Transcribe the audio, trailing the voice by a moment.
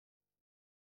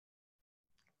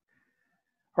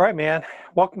All right, man.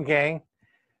 Welcome, gang,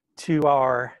 to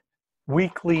our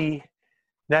weekly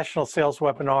national sales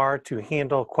webinar to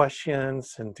handle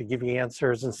questions and to give you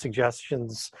answers and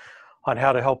suggestions on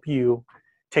how to help you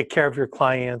take care of your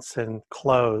clients and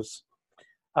close.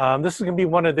 This is going to be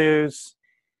one of those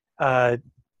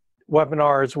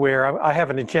webinars where I have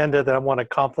an agenda that I want to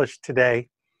accomplish today.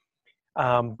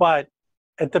 But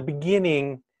at the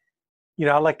beginning,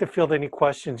 I like to field any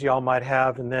questions y'all might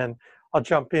have, and then I'll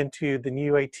jump into the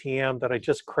new ATM that I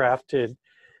just crafted.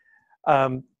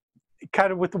 Kind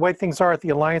of with the way things are at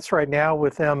the Alliance right now,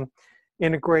 with them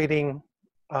integrating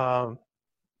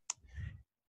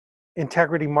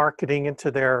integrity marketing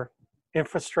into their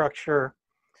infrastructure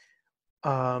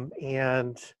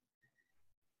and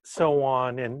so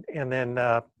on, and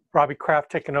then Robbie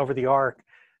Kraft taking over the ARC.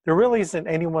 There really isn't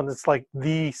anyone that's like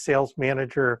the sales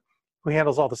manager who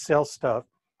handles all the sales stuff.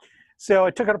 So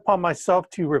I took it upon myself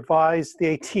to revise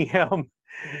the ATM.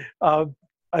 I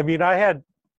mean, I had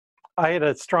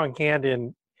a strong hand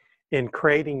in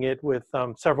creating it with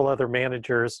several other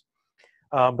managers,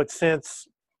 but since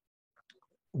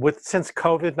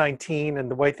COVID-19 and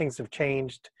the way things have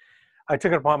changed, I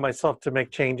took it upon myself to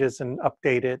make changes and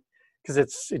update it because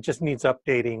it just needs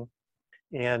updating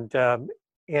and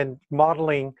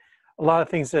modeling a lot of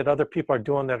things that other people are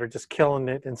doing that are just killing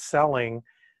it and selling.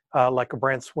 Like a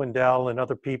Brand Swindell and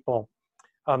other people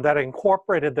that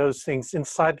incorporated those things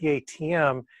inside the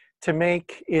ATM to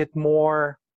make it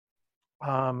more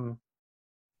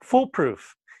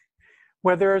foolproof,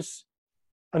 where there's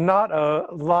not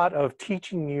a lot of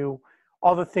teaching you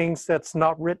all the things that's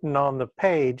not written on the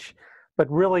page, but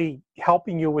really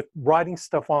helping you with writing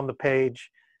stuff on the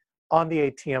page on the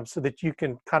ATM so that you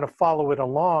can kind of follow it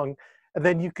along, and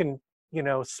then you can,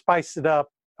 spice it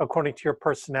up according to your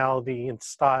personality and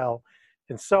style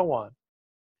and so on.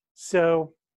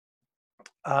 So,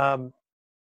 so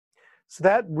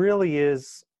that really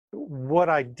is what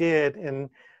I did.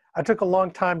 And I took a long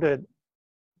time to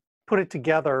put it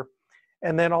together.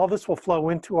 And then all this will flow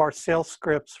into our sales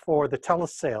scripts for the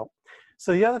telesale.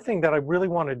 So the other thing that I really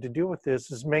wanted to do with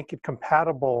this is make it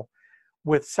compatible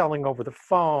with selling over the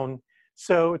phone.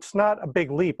 So it's not a big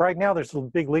leap. Right now, there's a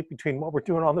big leap between what we're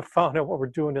doing on the phone and what we're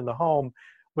doing in the home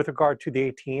with regard to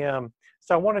the ATM.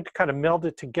 So I wanted to kind of meld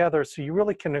it together so you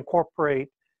really can incorporate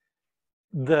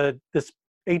this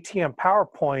ATM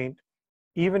PowerPoint,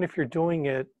 even if you're doing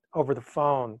it over the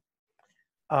phone.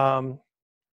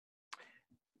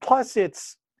 Plus,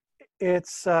 it's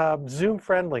Zoom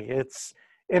friendly. It's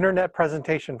internet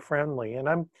presentation friendly. And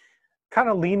I'm kind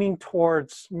of leaning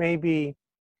towards maybe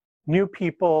new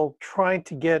people trying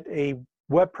to get a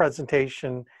web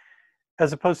presentation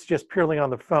as opposed to just purely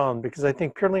on the phone, because I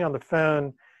think purely on the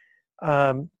phone,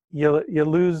 you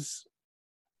lose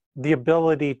the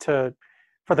ability for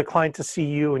the client to see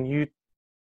you and you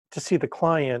to see the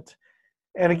client.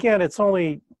 And again, it's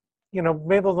only,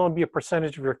 maybe there'll only be a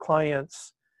percentage of your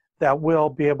clients that will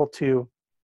be able to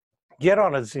get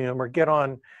on a Zoom or get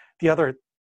on the other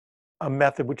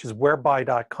method, which is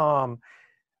whereby.com.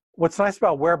 What's nice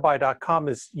about whereby.com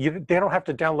is they don't have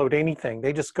to download anything.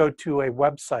 They just go to a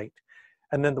website.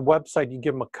 And then the website, you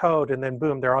give them a code, and then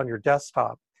boom, they're on your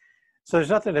desktop. So there's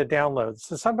nothing to download.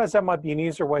 So sometimes that might be an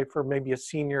easier way for maybe a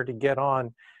senior to get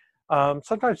on.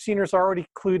 Sometimes seniors are already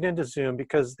clued into Zoom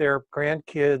because their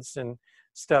grandkids and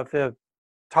stuff have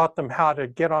taught them how to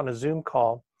get on a Zoom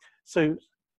call. So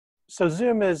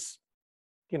Zoom is,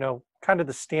 kind of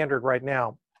the standard right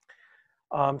now.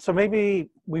 So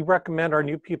maybe we recommend our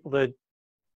new people to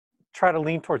try to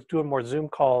lean towards doing more Zoom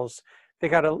calls. They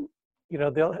got to,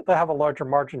 they'll have a larger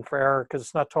margin for error because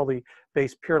it's not totally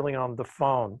based purely on the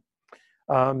phone.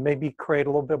 Maybe create a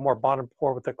little bit more bond and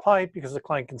rapport with the client because the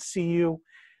client can see you.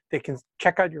 They can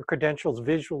check out your credentials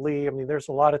visually. I mean, there's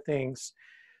a lot of things.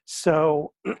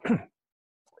 So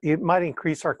it might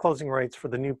increase our closing rates for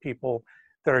the new people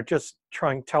that are just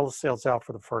trying telesales out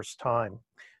for the first time.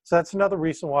 So that's another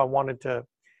reason why I wanted to,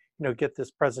 get this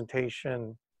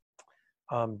presentation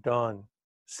done.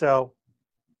 So,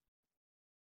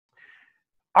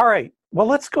 all right, well,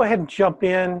 let's go ahead and jump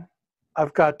in.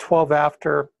 I've got 12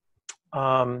 after.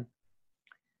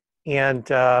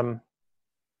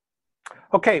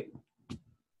 Okay,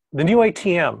 the new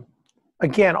ATM,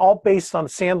 again, all based on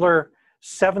Sandler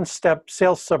 7-step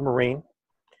sales submarine.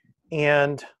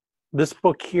 And this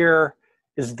book here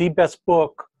is the best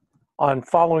book on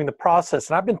following the process.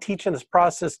 And I've been teaching this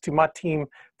process to my team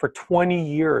for 20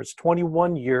 years,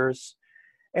 21 years.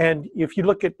 And if you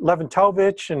look at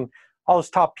Leventovich and all those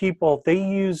top people,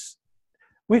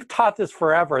 we've taught this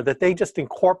forever, that they just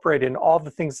incorporate in all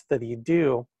the things that you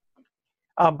do.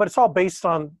 But it's all based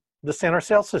on the Sandler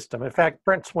sales system. In fact,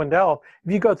 Brent Swindell,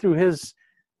 if you go through his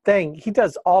thing, he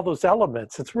does all those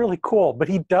elements. It's really cool, but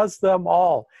he does them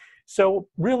all. So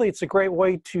really, it's a great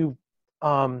way to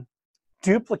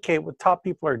duplicate what top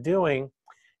people are doing.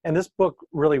 And this book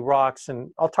really rocks,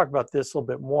 and I'll talk about this a little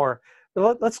bit more.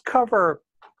 But let's cover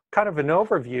kind of an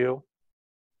overview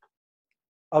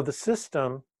of the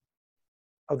system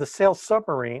of the sales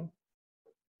submarine.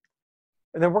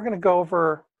 And then we're going to go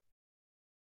over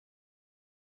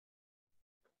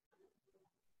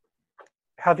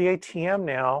how the ATM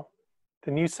now,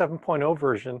 the new 7.0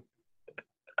 version,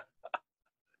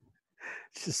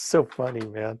 it's just so funny,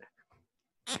 man.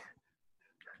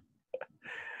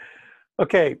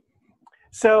 Okay,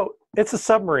 so it's a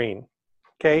submarine,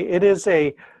 okay? It is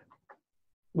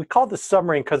we call this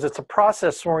submarine because it's a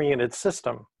process-oriented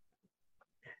system.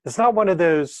 It's not one of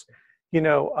those,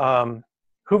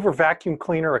 Hoover vacuum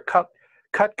cleaner or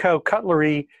Cutco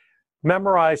cutlery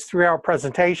memorized 3-hour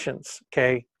presentations,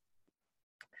 okay?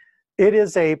 It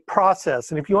is a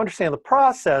process, and if you understand the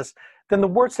process, then the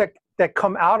words that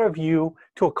come out of you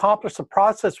to accomplish the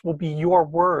process will be your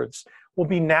words, will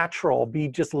be natural, be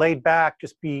just laid back,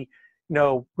 just be,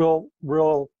 real,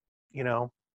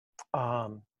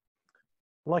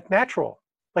 like natural,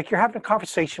 like you're having a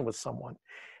conversation with someone.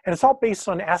 And it's all based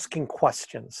on asking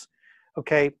questions,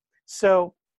 okay?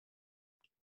 So,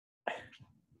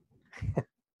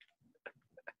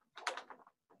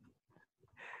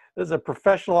 this is a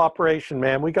professional operation,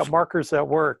 man. We got markers at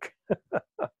work.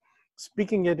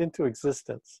 Speaking it into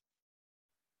existence.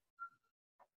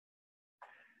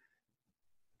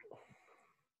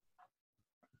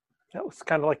 That was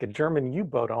kind of like a German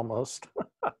U-boat almost.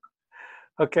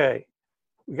 Okay,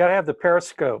 we got to have the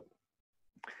periscope.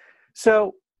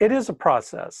 So it is a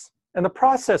process, and the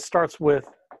process starts with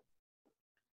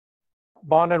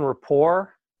bond and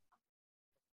rapport.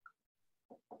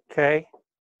 Okay,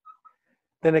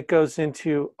 then it goes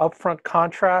into upfront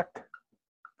contract.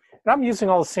 And I'm using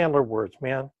all the Sandler words,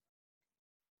 man.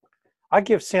 I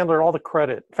give Sandler all the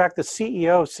credit. In fact, the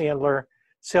CEO of Sandler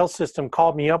Sales System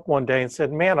called me up one day and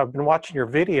said, man, I've been watching your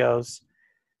videos.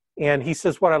 And he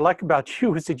says, what I like about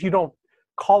you is that you don't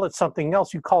call it something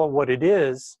else. You call it what it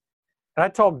is. And I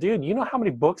told him, dude, you know how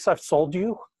many books I've sold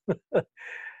you?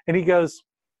 And he goes,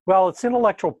 well, it's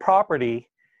intellectual property.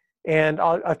 And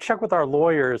I'll check with our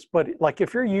lawyers. But like,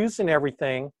 if you're using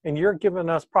everything and you're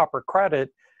giving us proper credit,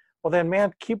 well then,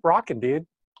 man, keep rocking, dude.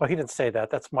 Well, he didn't say that.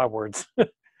 That's my words.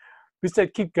 He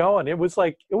said, keep going. It was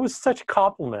such a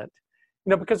compliment,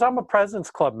 because I'm a President's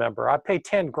Club member. I paid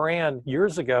 10 grand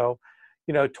years ago,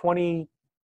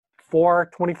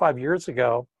 24, 25 years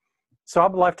ago. So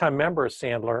I'm a lifetime member of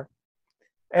Sandler.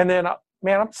 And then,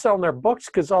 man, I'm selling their books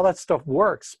because all that stuff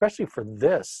works, especially for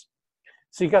this.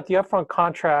 So you got the upfront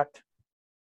contract,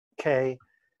 okay.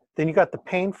 Then you got the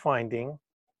pain finding,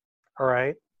 all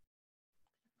right.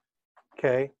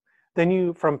 Okay,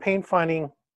 then from pain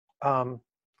finding,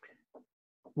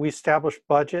 we establish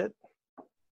budget,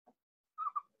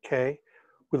 okay.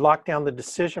 We lock down the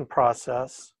decision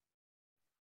process,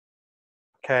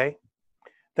 okay.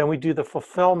 Then we do the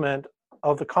fulfillment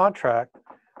of the contract,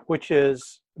 which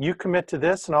is you commit to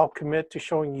this and I'll commit to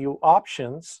showing you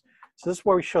options. So this is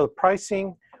where we show the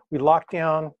pricing, we lock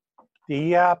down the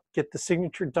EAP, get the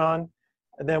signature done,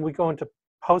 and then we go into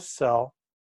post-sell.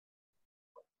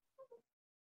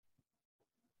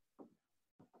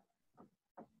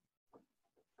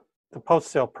 The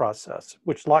post-sale process,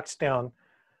 which locks down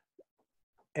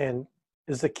and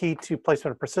is the key to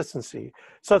placement of persistency.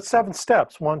 So it's 7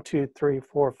 steps, 1, 2, 3,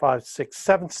 4, 5, 6,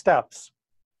 7 steps,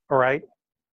 all right?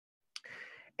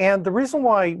 And the reason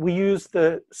why we use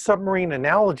the submarine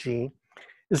analogy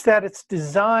is that it's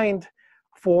designed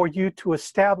for you to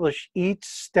establish each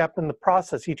step in the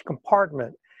process, each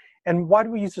compartment. And why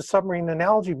do we use the submarine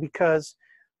analogy? Because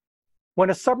when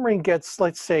a submarine gets,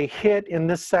 let's say, hit in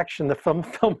this section, the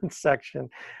fulfillment section,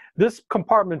 this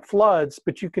compartment floods,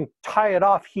 but you can tie it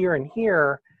off here and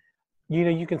here.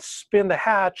 You can spin the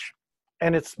hatch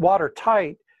and it's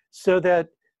watertight so that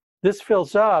this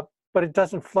fills up, but it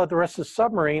doesn't flood the rest of the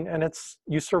submarine and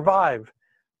you survive,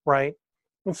 right?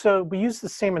 And so we use the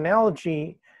same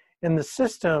analogy in the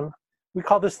system. We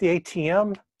call this the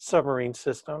ATM submarine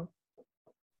system,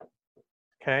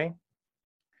 okay?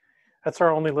 That's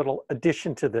our only little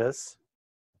addition to this.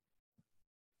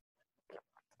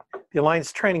 The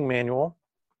Alliance Training Manual.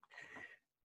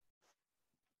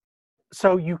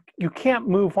 So you can't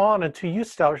move on until you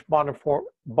establish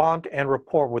bond and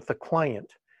rapport with the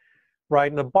client,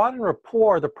 right? And the bond and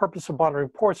rapport, the purpose of bond and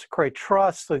rapport is to create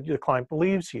trust so that the client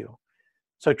believes you.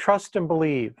 So trust and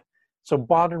believe. So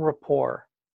bond and rapport,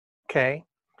 okay?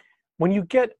 when you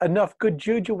get enough good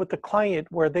juju with the client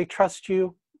where they trust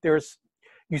you,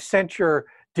 you sent your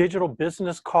digital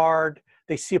business card,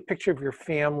 they see a picture of your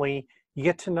family, you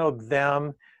get to know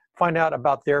them, find out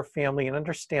about their family and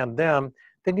understand them,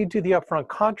 then you do the upfront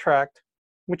contract,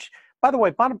 which, by the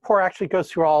way, bon rapport actually goes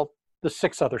through all the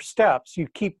 6 other steps. You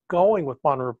keep going with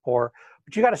bon rapport,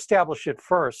 but you got to establish it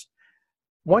first.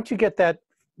 Once you get that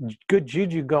good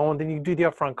juju going, then you do the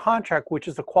upfront contract, which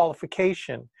is the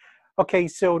qualification. Okay,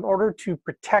 so in order to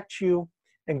protect you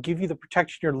and give you the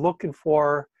protection you're looking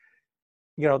for,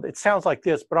 it sounds like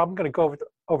this, but I'm going to go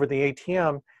over the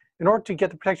ATM. In order to get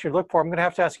the protection you're looking for, I'm going to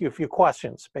have to ask you a few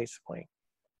questions, basically.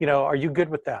 Are you good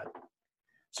with that?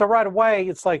 So right away,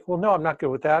 it's like, well, no, I'm not good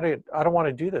with that. I don't want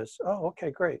to do this. Oh,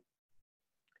 okay, great.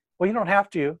 Well, you don't have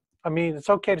to. I mean, it's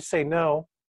okay to say no.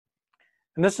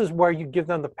 And this is where you give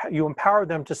them you empower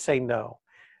them to say no.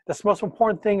 That's the most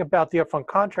important thing about the upfront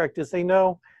contract is they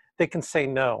know they can say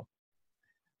no,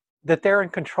 that they're in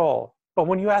control. But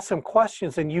when you ask them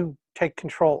questions and you take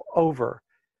control over,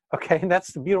 okay, and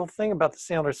that's the beautiful thing about the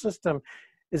Sandler system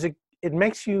is it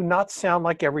makes you not sound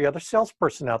like every other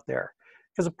salesperson out there.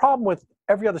 Because the problem with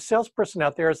every other salesperson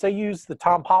out there is they use the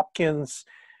Tom Hopkins,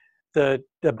 the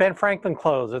Ben Franklin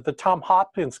close, or the Tom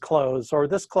Hopkins close, or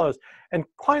this close. And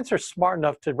clients are smart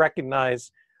enough to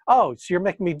recognize, oh, so you're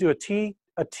making me do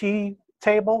a T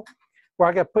table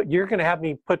where you're going to have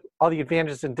me put all the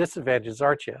advantages and disadvantages,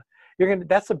 aren't you?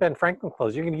 That's the Ben Franklin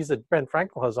close. You're going to use the Ben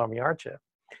Franklin close on me, aren't you?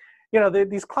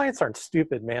 These clients aren't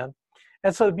stupid, man.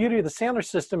 And so the beauty of the Sandler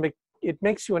system, it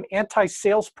makes you an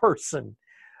anti-salesperson.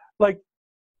 Like,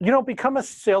 you don't become a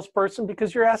salesperson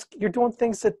because you're doing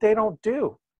things that they don't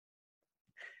do.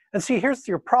 And see, here's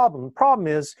your problem. The problem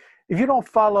is, if you don't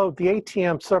follow the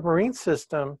ATM submarine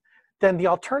system, then the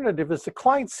alternative is the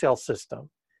client sales system,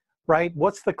 right?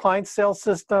 What's the client sales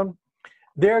system?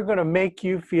 They're going to make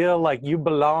you feel like you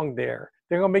belong there.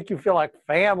 They're going to make you feel like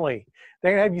family.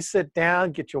 They're going to have you sit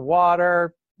down, get your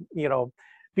water,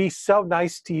 be so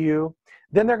nice to you.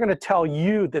 Then they're going to tell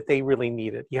you that they really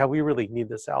need it. Yeah, we really need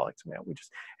this, Alex, man.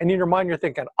 And in your mind, you're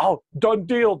thinking, oh, done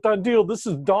deal, this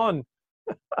is done.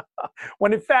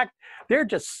 When in fact, they're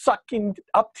just sucking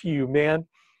up to you, man.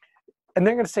 And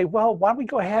they're going to say, well, why don't we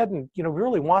go ahead and, we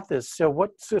really want this. So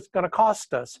what's it going to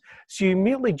cost us? So you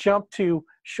immediately jump to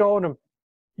showing them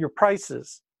your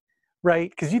prices, right?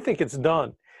 Because you think it's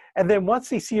done. And then once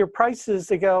they see your prices,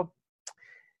 they go,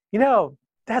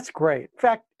 that's great. In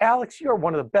fact, Alex, you're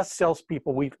one of the best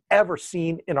salespeople we've ever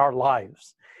seen in our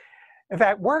lives. In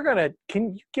fact,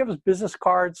 can you give us business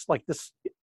cards like this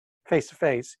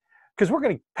face-to-face? Because we're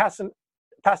going to pass it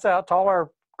out to all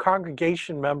our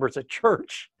congregation members at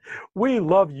church. We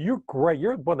love you. You're great.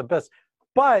 You're one of the best.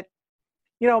 But,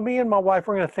 me and my wife,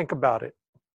 we're going to think about it.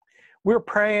 We're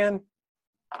praying,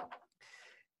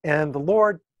 and the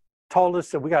Lord told us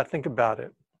that we got to think about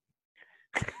it.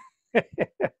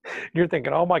 You're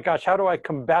thinking, oh my gosh, how do I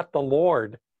combat the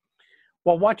Lord?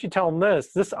 Well, why don't you tell them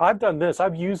this, I've done this,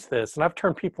 I've used this, and I've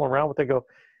turned people around with, they go,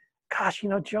 gosh,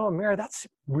 Joe and Mary, that's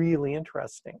really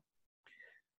interesting.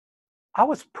 I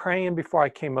was praying before I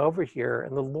came over here,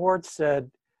 and the Lord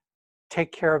said,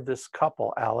 take care of this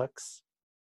couple, Alex,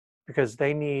 because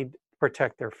they need to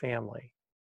protect their family.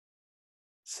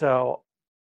 So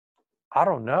I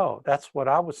don't know. That's what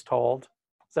I was told.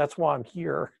 That's why I'm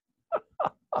here.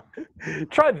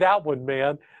 Try that one,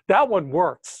 man. That one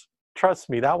works. Trust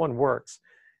me, that one works.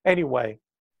 Anyway,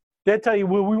 they tell you,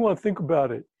 well, we want to think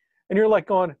about it. And you're like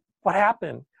going, what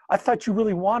happened? I thought you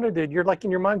really wanted it. You're like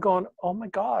in your mind going, oh my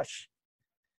gosh.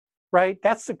 Right?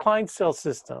 That's the client sales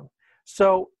system.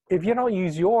 So if you don't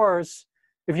use yours,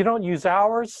 if you don't use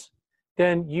ours,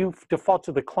 then you default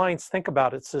to the client's think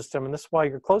about it system. And this is why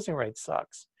your closing rate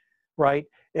sucks. Right?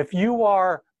 If you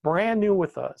are brand new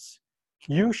with us,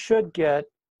 you should get,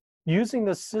 using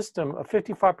the system, a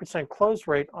 55% close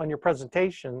rate on your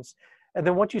presentations. And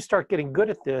then once you start getting good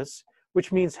at this,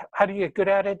 which means how do you get good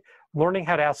at it? Learning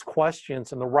how to ask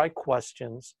questions and the right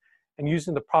questions and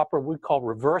using the proper, we call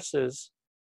reverses.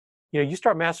 You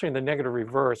start mastering the negative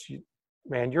reverse,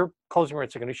 man, your closing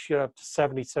rates are going to shoot up to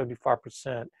 70,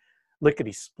 75%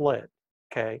 lickety split,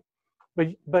 okay?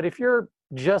 But if you're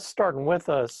just starting with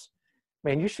us,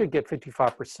 man, you should get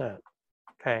 55%,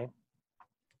 okay?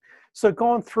 So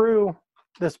going through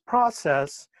this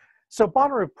process, so bon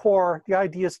rapport, the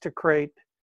idea is to create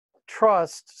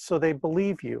trust so they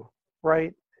believe you,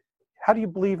 right? How do you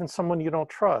believe in someone you don't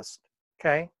trust,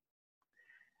 okay?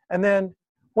 And then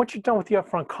once you're done with the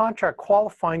upfront contract,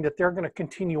 qualifying that they're going to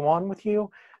continue on with you,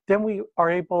 then we are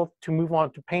able to move on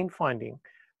to pain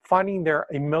finding their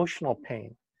emotional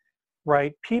pain,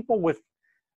 right? People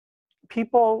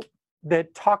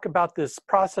that talk about this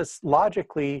process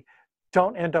logically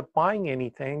don't end up buying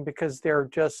anything because they're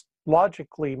just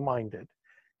logically minded.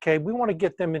 Okay, we want to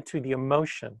get them into the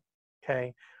emotion.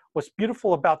 Okay, what's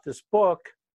beautiful about this book,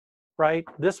 right?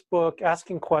 This book,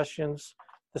 Asking Questions,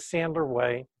 The Sandler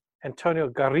Way, Antonio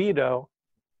Garrido,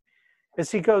 as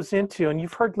he goes into, and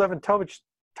you've heard Leventovich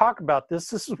talk about this.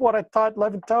 This is what I taught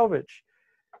Leventovich.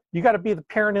 You got to be the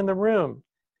parent in the room,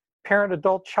 parent,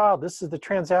 adult, child. This is the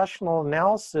transactional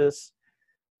analysis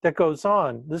that goes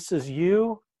on. This is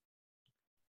you.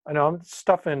 I know I'm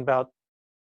stuffing about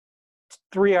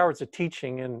 3 hours of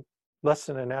teaching in less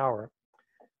than an hour.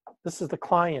 This is the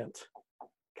client,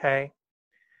 okay?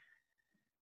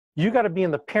 You got to be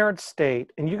in the parent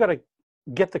state, and you got to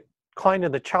get the client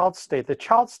in the child state. The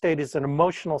child state is an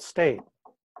emotional state,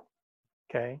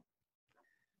 okay?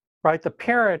 Right? The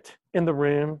parent in the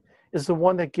room is the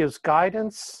one that gives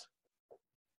guidance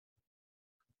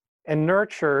and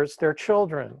nurtures their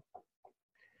children.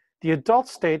 The adult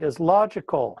state is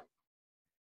logical,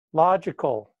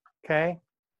 okay?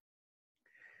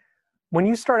 When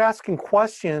you start asking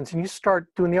questions and you start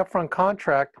doing the upfront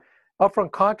contract,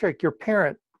 your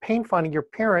parent, pain finding your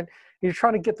parent, you're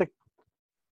trying to get the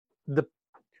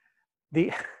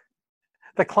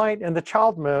client in the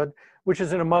child mode, which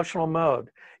is an emotional mode.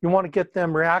 You want to get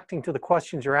them reacting to the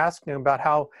questions you're asking about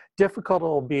how difficult it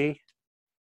will be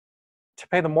to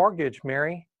pay the mortgage,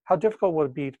 Mary. How difficult would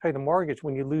it be to pay the mortgage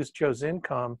when you lose Joe's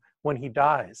income when he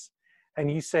dies? And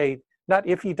you say, not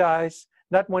if he dies,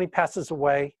 not when he passes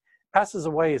away. Passes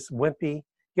away is wimpy.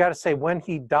 You got to say when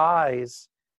he dies,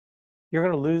 you're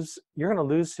going to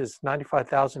lose his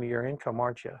 $95,000 a year income,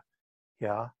 aren't you?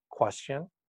 Yeah. Question.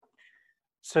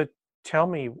 So tell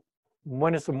me,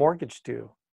 when is the mortgage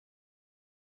due?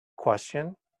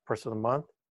 Question. First of the month.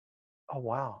 Oh,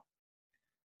 wow.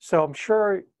 So I'm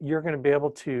sure you're going to be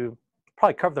able to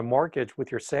probably cover the mortgage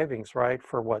with your savings, right?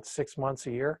 For what, 6 months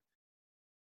a year?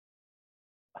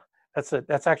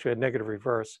 That's actually a negative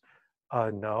reverse.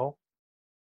 No.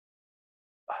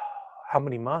 How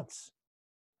many months?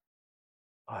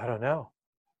 I don't know.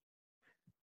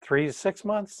 3 to 6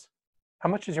 months? How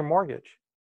much is your mortgage?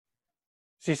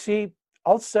 So you see,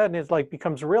 all of a sudden it like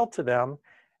becomes real to them,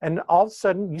 and all of a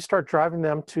sudden you start driving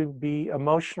them to be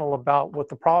emotional about what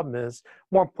the problem is.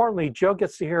 More importantly, Joe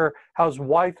gets to hear how his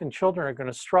wife and children are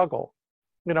going to struggle.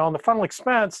 You know, on the final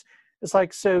expense, it's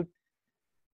like, so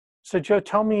Joe,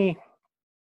 tell me,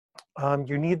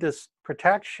 you need this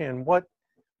protection. What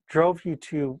drove you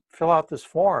to fill out this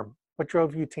form? What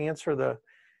drove you to answer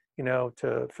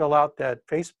to fill out that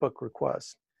Facebook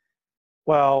request?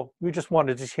 Well, we just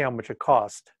wanted to see how much it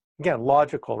cost. Again,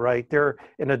 logical, right? They're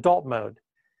in adult mode.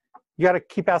 You got to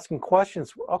keep asking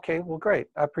questions. Okay, well, great.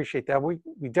 I appreciate that. We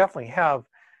definitely have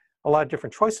a lot of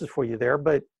different choices for you there,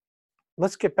 but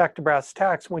let's get back to brass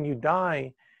tacks. When you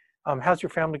die, how's your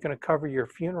family going to cover your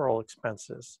funeral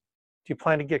expenses? Do you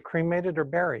plan to get cremated or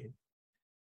buried?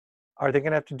 Are they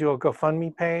going to have to do a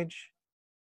GoFundMe page?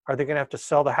 Are they going to have to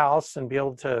sell the house and be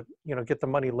able to, get the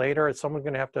money later? Is someone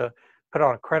going to have to put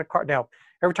on a credit card? Now,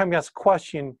 every time you ask a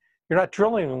question, you're not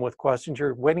drilling them with questions.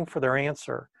 You're waiting for their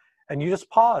answer. And you just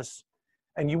pause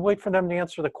and you wait for them to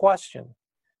answer the question.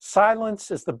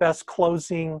 Silence is the best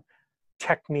closing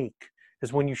technique,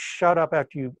 is when you shut up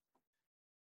after you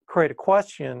create a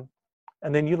question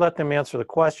and then you let them answer the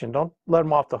question. Don't let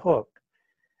them off the hook.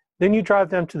 Then you drive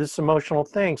them to this emotional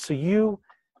thing. So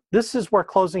this is where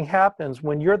closing happens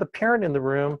when you're the parent in the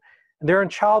room and they're in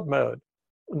child mode.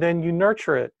 Then you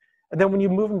nurture it. And then when you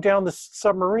move them down the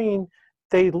submarine,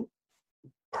 they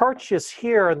purchase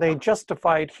here and they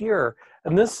justify it here.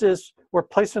 And this is where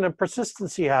placement and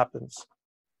persistency happens,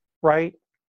 right?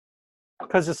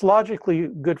 Because it's logically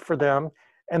good for them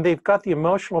and they've got the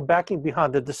emotional backing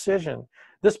behind the decision.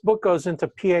 This book goes into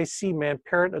PAC, man,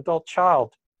 parent, adult,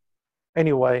 child.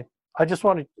 Anyway, I just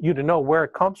wanted you to know where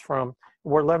it comes from,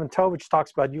 where Leventovich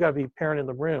talks about you got to be a parent in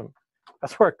the room.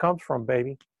 That's where it comes from,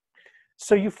 baby.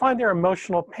 So you find their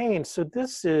emotional pain. So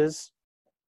this is,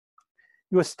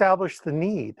 you establish the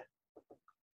need.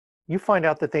 You find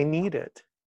out that they need it,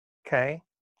 okay?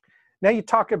 Now you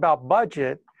talk about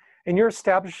budget, and you're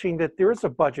establishing that there is a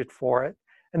budget for it,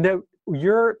 and that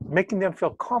you're making them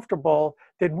feel comfortable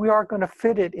that we are going to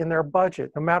fit it in their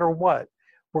budget, no matter what.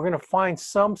 We're going to find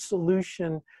some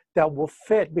solution that will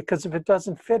fit, because if it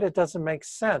doesn't fit, it doesn't make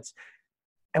sense.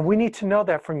 And we need to know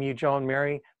that from you, Joe and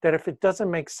Mary, that if it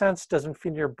doesn't make sense, doesn't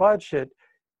fit your budget,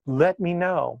 let me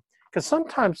know. Because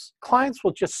sometimes clients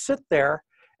will just sit there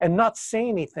and not say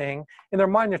anything. In their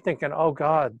mind, they're thinking, oh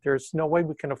God, there's no way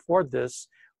we can afford this.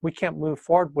 We can't move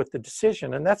forward with the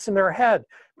decision. And that's in their head,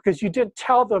 because you didn't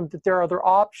tell them that there are other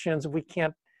options if we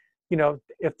can't you know,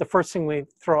 if the first thing we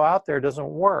throw out there doesn't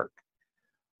work,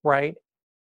 right?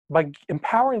 By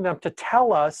empowering them to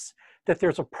tell us that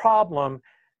there's a problem,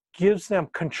 gives them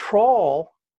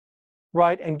control,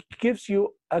 right? And gives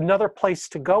you another place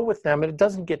to go with them, and it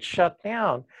doesn't get shut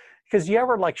down. Because you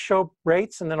ever like show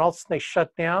rates and then all of a sudden they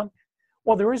shut down?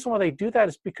 Well, the reason why they do that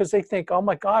is because they think, oh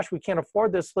my gosh, we can't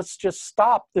afford this. Let's just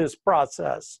stop this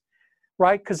process,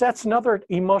 right? Because that's another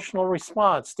emotional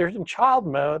response. They're in child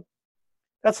mode.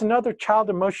 That's another child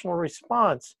emotional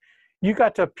response. You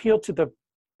got to appeal to the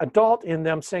adult in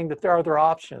them saying that there are other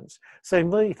options. So they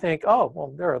really think, oh,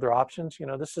 well, there are other options. You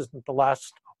know, this isn't the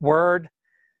last word.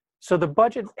 So the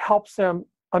budget helps them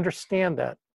understand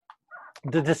that.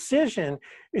 The decision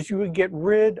is you would get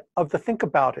rid of the think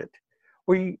about it,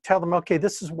 where you tell them, okay,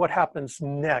 this is what happens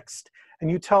next.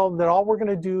 And you tell them that all we're going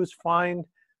to do is I'm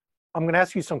going to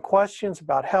ask you some questions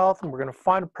about health, and we're going to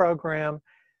find a program,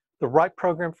 the right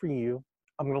program for you.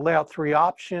 I'm going to lay out 3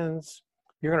 options.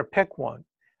 You're going to pick one,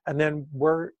 and then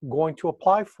we're going to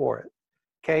apply for it.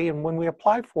 Okay. And when we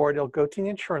apply for it, it'll go to the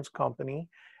insurance company,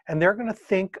 and they're going to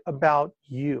think about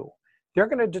you. They're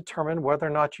going to determine whether or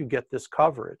not you get this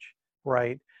coverage,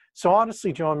 right? So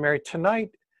honestly, Joe and Mary,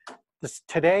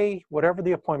 today, whatever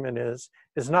the appointment is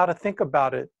not a think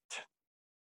about it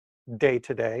day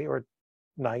to day or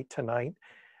night to night.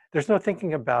 There's no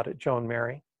thinking about it, Joe and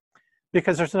Mary,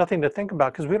 because there's nothing to think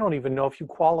about, because we don't even know if you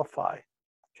qualify,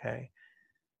 okay?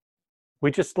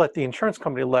 We just let the insurance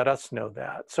company let us know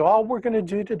that. So all we're going to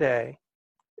do today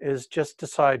is just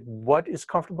decide what is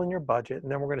comfortable in your budget,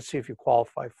 and then we're going to see if you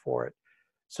qualify for it.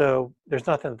 So there's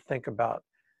nothing to think about.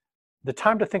 The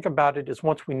time to think about it is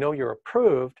once we know you're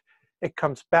approved, it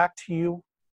comes back to you.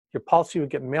 Your policy would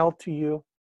get mailed to you,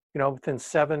 you know, within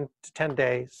 7 to 10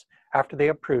 days after they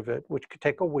approve it, which could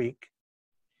take a week.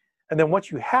 And then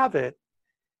once you have it,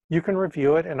 you can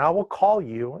review it, and I will call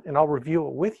you and I'll review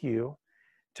it with you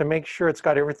to make sure it's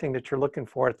got everything that you're looking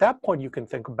for. At that point, you can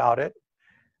think about it,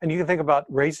 and you can think about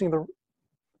raising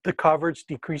the coverage,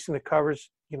 decreasing the coverage.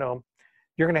 You know,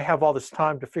 you're going to have all this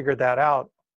time to figure that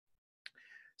out.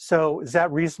 So is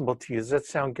that reasonable to you? Does that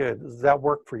sound good? Does that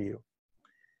work for you?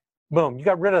 Boom, you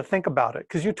got rid of the think about it,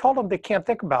 because you told them they can't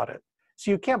think about it. So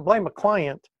you can't blame a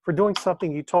client for doing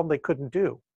something you told them they couldn't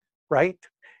do, right?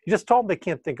 You just told them they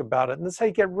can't think about it. And that's how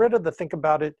you get rid of the think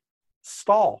about it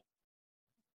stall.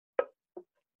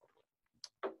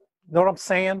 Know what I'm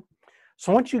saying?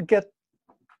 So once you get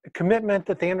a commitment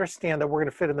that they understand that we're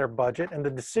going to fit in their budget, and the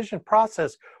decision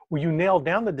process, where you nail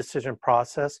down the decision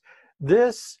process,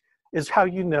 this is how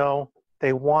you know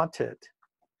they want it,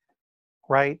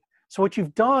 right? So what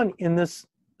you've done in this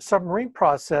submarine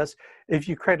process, if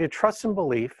you created trust and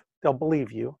belief, they'll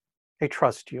believe you, they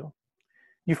trust you.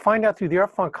 You find out through the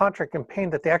upfront contract campaign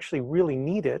that they actually really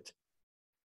need it,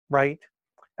 right?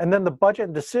 And then the budget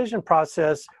and decision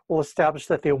process will establish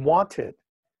that they want it,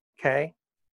 okay?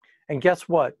 And guess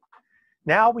what?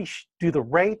 Now we do the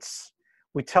rates.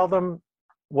 We tell them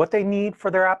what they need for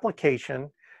their application,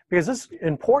 because this is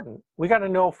important. We got to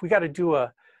know if we got to do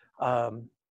a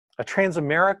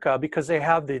Transamerica, because they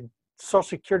have the Social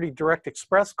Security Direct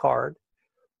Express card,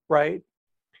 right?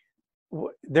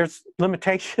 There's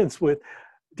limitations with,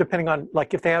 depending on,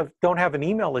 like if they don't have an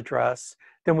email address,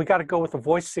 then we got to go with a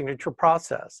voice signature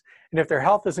process. And if their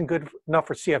health isn't good enough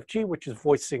for CFG, which is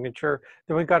voice signature,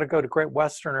 then we got to go to Great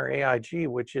Western or AIG,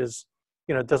 which is,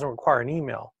 you know, doesn't require an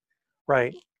email,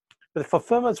 right? But the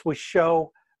fulfillments, we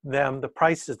show them the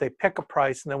prices. They pick a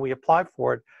price, and then we apply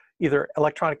for it, either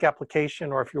electronic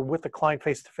application, or if you're with the client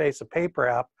face-to-face, a paper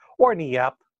app, or an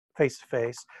e-app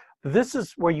face-to-face. This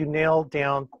is where you nail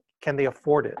down, can they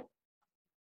afford it?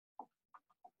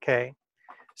 Okay,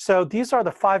 so these are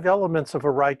the 5 elements of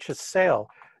a righteous sale: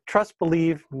 trust,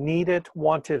 believe, need it,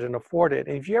 want it, and afford it.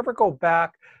 And if you ever go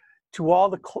back to all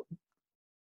the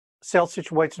sales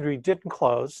situations where you didn't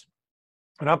close,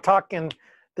 and I'm talking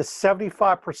the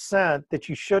 75% that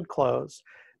you should close,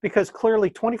 because clearly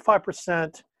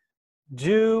 25%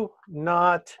 do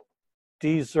not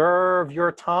deserve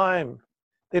your time.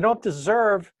 They don't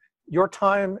deserve your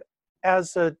time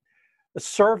as a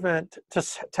servant to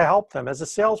help them, as a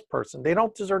salesperson. They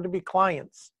don't deserve to be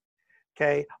clients,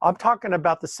 okay? I'm talking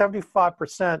about the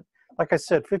 75%, like I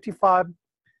said, 55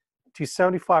 to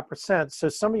 75%. So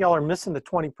some of y'all are missing the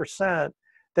 20%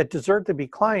 that deserve to be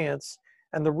clients.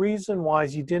 And the reason why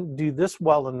is you didn't do this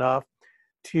well enough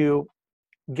to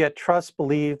get trust,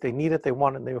 believe, they need it, they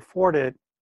want it, and they afford it.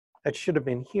 That should have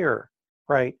been here,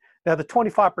 right? Now the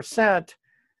 25%,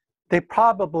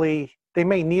 they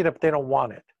may need it, but they don't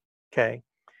want it, okay?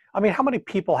 I mean, how many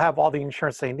people have all the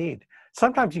insurance they need?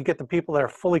 Sometimes you get the people that are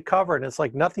fully covered and it's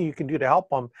like nothing you can do to help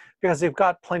them because they've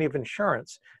got plenty of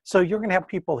insurance. So you're going to have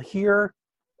people here.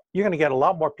 You're going to get a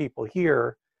lot more people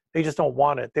here. They just don't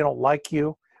want it. They don't like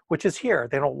you, which is here.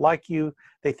 They don't like you.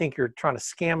 They think you're trying to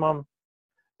scam them.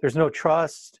 There's no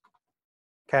trust.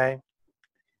 Okay.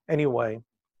 Anyway.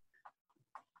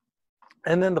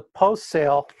 And then the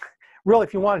post-sale, really,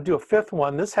 if you want to do a fifth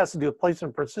one, this has to do with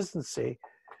placement persistency.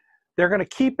 They're going to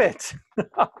keep it.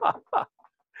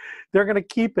 They're going to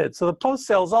keep it. So the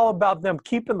post-sale is all about them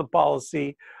keeping the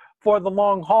policy for the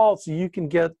long haul so you can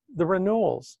get the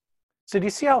renewals. So do you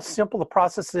see how simple the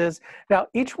process is? Now,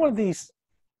 each one of these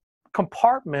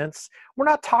compartments, we're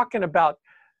not talking about,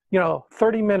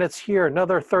 30 minutes here,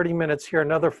 another 30 minutes here,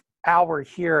 another hour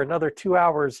here, another 2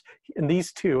 hours in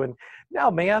these two. And now,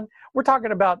 man, we're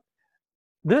talking about,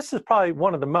 this is probably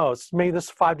one of the most, maybe this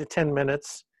is 5 to 10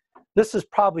 minutes. This is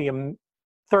probably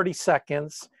 30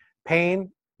 seconds.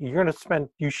 Pain,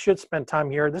 you should spend time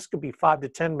here. This could be 5 to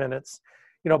 10 minutes.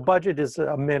 Budget is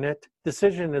a minute.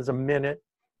 Decision is a minute.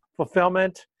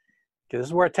 Fulfillment, this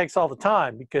is where it takes all the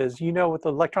time because with the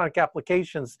electronic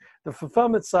applications, the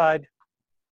fulfillment side,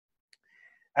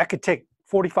 that could take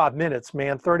 45 minutes,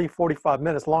 man, 30, 45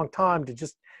 minutes, long time to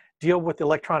just deal with the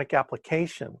electronic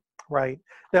application, right?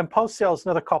 Then post-sale is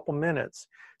another couple minutes.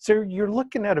 So you're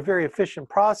looking at a very efficient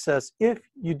process if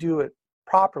you do it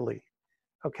properly,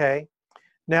 okay?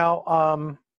 Now, I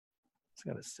was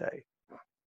going to say,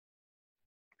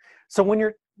 so when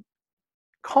you're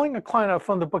calling a client on the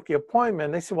phone to book the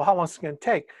appointment, they say, well, how long is it going to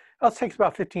take? Well, it takes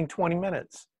about 15, 20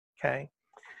 minutes, okay?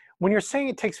 When you're saying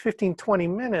it takes 15, 20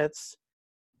 minutes,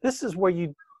 this is where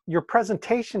your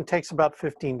presentation takes about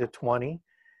 15 to 20.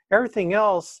 Everything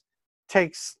else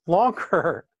takes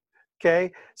longer,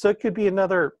 okay? So it could be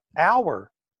another hour.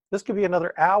 This could be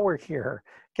another hour here,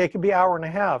 okay? It could be an hour and a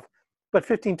half, but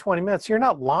 15, 20 minutes, you're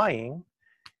not lying.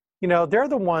 They're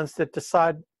the ones that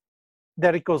decide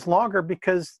that it goes longer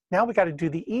because now we got to do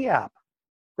the e-app,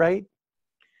 right?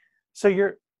 So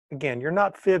you're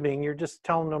not fibbing. You're just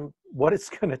telling them what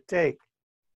it's going to take,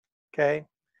 okay?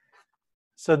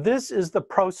 So this is the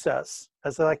process,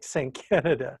 as I like to say in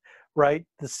Canada, right?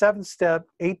 The 7-step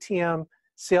ATM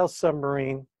sales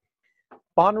submarine,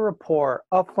 bond rapport,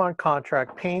 upfront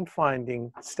contract, pain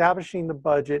finding, establishing the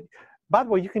budget. By the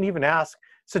way, you can even ask,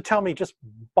 so tell me just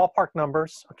ballpark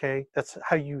numbers, okay? That's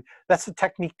the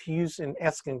technique to use in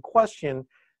asking a question,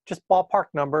 just ballpark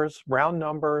numbers, round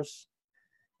numbers,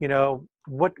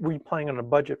 what were you planning on a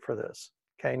budget for this?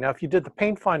 Okay, now if you did the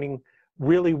pain finding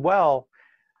really well,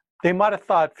 they might have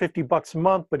thought $50 a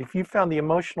month, but if you found the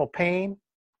emotional pain,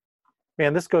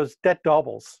 man, that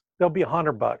doubles. There'll be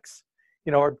 $100,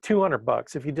 or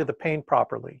 $200 if you did the pain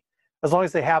properly, as long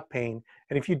as they have pain.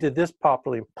 And if you did this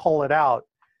properly and pull it out,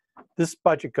 this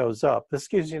budget goes up. This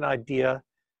gives you an idea,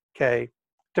 okay?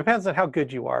 Depends on how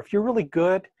good you are. If you're really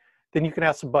good, then you can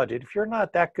ask the budget. If you're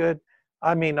not that good,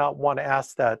 I may not want to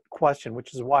ask that question,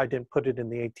 which is why I didn't put it in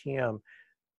the ATM.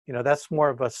 That's more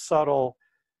of a subtle,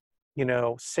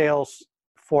 sales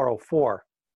 404.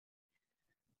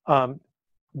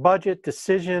 Budget,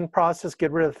 decision, process,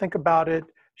 think about it,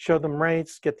 show them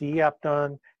rates, get the e-app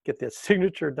done, get the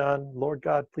signature done. Lord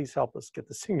God, please help us get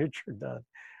the signature done.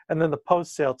 And then the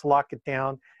post-sale to lock it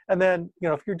down. And then,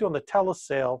 if you're doing the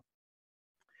telesale,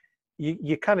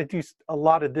 you kind of do a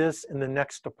lot of this in the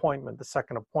next appointment, the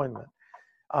second appointment.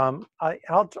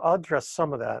 I'll address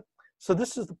some of that. So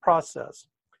this is the process.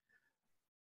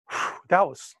 That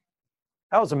was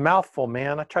a mouthful,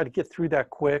 man. I tried to get through that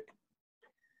quick.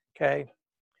 Okay.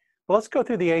 Well, let's go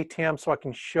through the ATM so I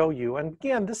can show you. And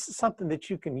again, this is something that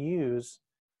you can use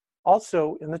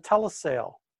also in the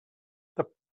telesale,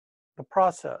 the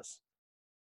process.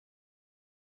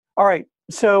 All right.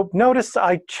 So notice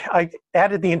I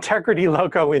added the integrity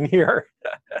logo in here.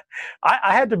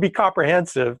 I had to be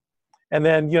comprehensive. And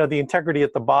then, the integrity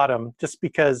at the bottom, just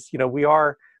because, we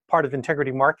are part of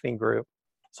Integrity Marketing Group.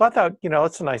 So I thought,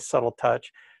 it's a nice subtle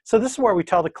touch. So this is where we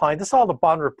tell the client, this is how the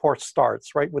bond report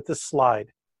starts, right, with this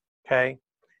slide, okay?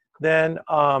 Then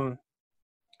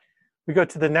we go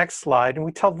to the next slide and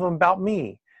we tell them about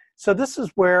me. So this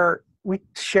is where we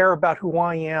share about who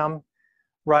I am,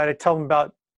 right? I tell them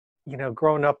about,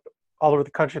 growing up all over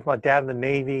the country with my dad in the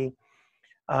Navy.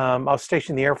 I was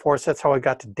stationed in the Air Force. That's how I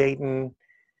got to Dayton.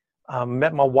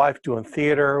 Met my wife doing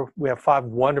theater. We have 5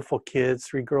 wonderful kids,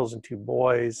 3 girls and 2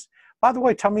 boys. By the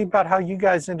way, tell me about how you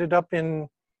guys ended up in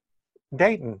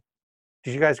Dayton.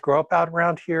 Did you guys grow up out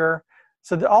around here?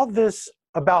 So all this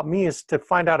about me is to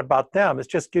find out about them. It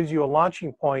just gives you a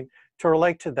launching point to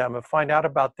relate to them and find out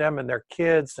about them and their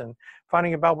kids and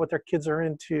finding about what their kids are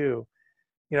into.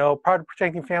 You know, prior to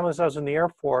protecting families, I was in the Air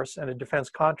Force and a defense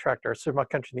contractor. I served my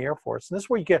country in the Air Force. And this is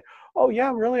where you get, oh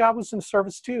yeah, really, I was in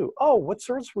service too. Oh, what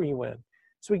service were you in?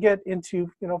 So we get into,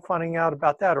 you know, finding out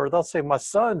about that. Or they'll say, my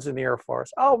son's in the Air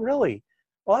Force. Oh, really?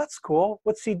 Well, that's cool.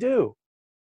 What's he do?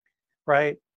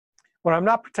 Right? When I'm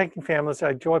not protecting families,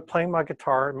 I enjoy playing my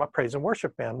guitar in my praise and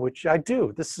worship band, which I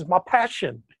do. This is my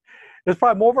passion. There's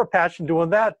probably more of a passion doing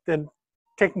that than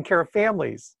taking care of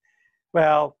families.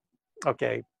 Well,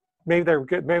 okay, maybe they're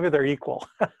good, maybe they're equal.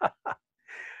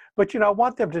 But, you know, I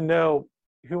want them to know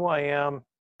who I am.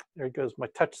 There goes my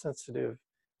touch-sensitive,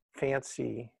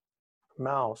 fancy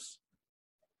mouse.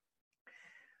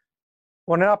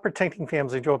 When I'm not protecting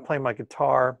families, I enjoy playing my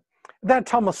guitar. And then I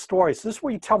tell them a story. So this is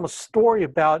where you tell them a story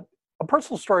about, a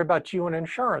personal story about you and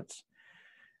insurance.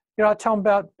 You know, I tell them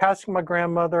about passing my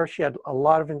grandmother. She had a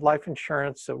lot of life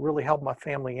insurance that really helped my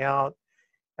family out.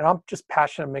 And I'm just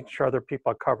passionate making sure other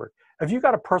people are covered. Have you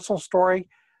got a personal story?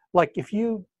 Like if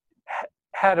you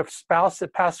had a spouse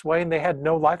that passed away and they had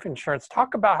no life insurance,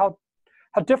 talk about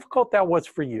how difficult that was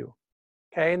for you.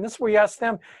 Okay, and this is where you ask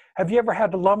them, have you ever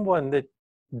had a loved one that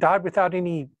died without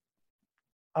any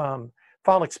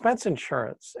final expense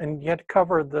insurance and you had to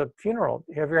cover the funeral?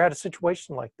 Have you ever had a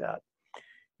situation like that?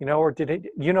 You know, or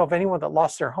you know of anyone that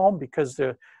lost their home because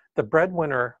the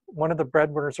breadwinner, one of the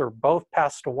breadwinners or both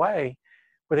passed away,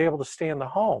 were they able to stay in the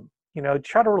home? You know,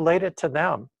 try to relate it to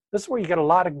them. This is where you get a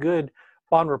lot of good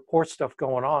bond report stuff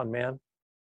going on, man.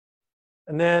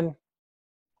 And then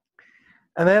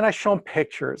I show them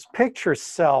pictures. Pictures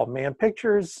sell, man.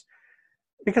 Pictures,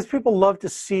 because people love to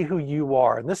see who you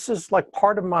are. And this is like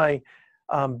part of my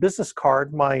business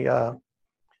card, my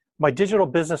digital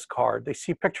business card. They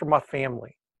see a picture of my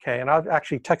family. Okay, and I've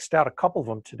actually texted out a couple of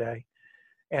them today,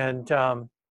 and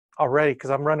already,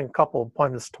 because I'm running a couple of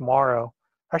appointments tomorrow.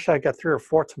 Actually, I got 3 or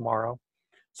 4 tomorrow.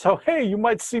 So hey, you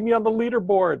might see me on the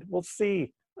leaderboard. We'll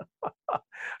see.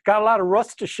 Got a lot of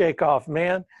rust to shake off,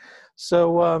 man.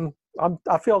 So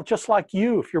I feel just like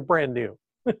you if you're brand new.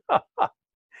 You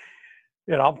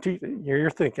know, you're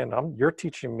thinking, you're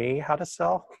teaching me how to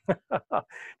sell?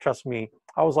 Trust me,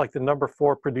 I was like the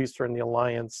 #4 producer in the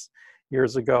Alliance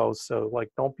years ago. So like,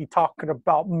 don't be talking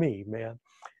about me, man.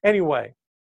 Anyway,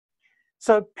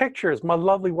 so pictures, my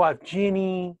lovely wife,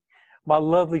 Jeannie, my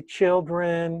lovely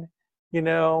children, you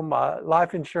know, my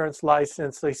life insurance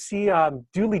license. They see I'm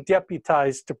duly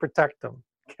deputized to protect them,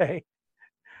 okay?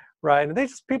 Right, and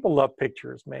people love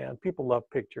pictures, man. People love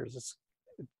pictures.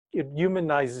 It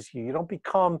humanizes you. You don't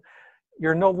become,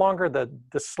 you're no longer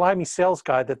the slimy sales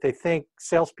guy that they think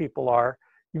salespeople are.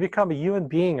 You become a human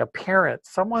being, a parent,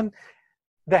 someone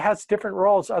that has different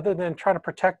roles other than trying to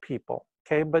protect people,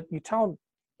 okay? But you tell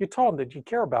them that you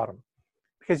care about them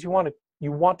because you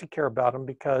want to care about them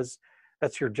because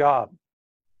that's your job.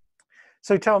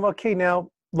 So you tell them, okay,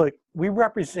 now look, we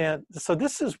represent, so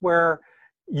this is where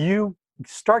you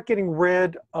start getting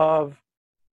rid of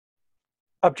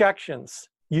objections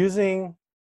using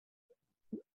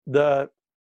the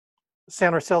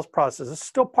standard sales process. It's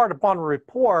still part of bond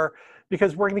rapport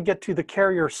because we're going to get to the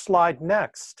carrier slide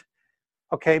next.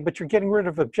 Okay, but you're getting rid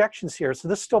of objections here. So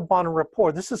this is still bond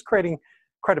rapport. This is creating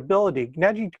credibility.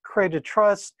 Now you created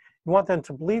trust. You want them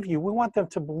to believe you. We want them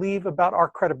to believe about our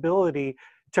credibility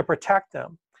to protect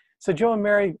them. So Joe and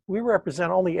Mary, we represent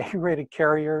only A-rated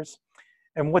carriers.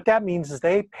 And what that means is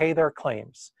they pay their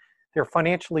claims. They're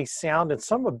financially sound, and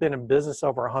some have been in business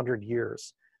over 100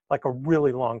 years, like a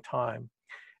really long time.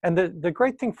 And the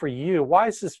great thing for you, why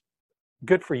is this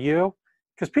good for you?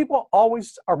 Because people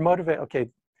always are motivated. Okay,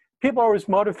 people are always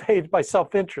motivated by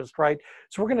self-interest, right?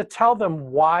 So we're going to tell them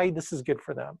why this is good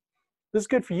for them. This is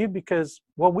good for you because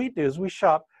what we do is we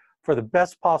shop for the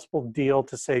best possible deal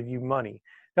to save you money.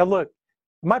 Now look,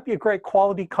 it might be a great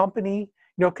quality company.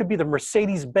 You know, it could be the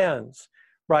Mercedes-Benz,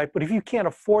 right? But if you can't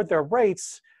afford their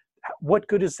rates, what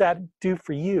good does that do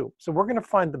for you? So we're going to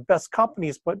find the best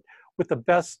companies, but with the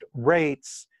best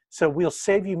rates. So we'll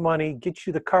save you money, get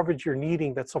you the coverage you're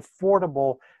needing that's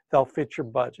affordable, that'll fit your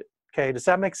budget. Okay, does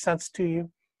that make sense to you?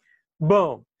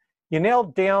 Boom. You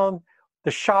nailed down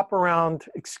the shop around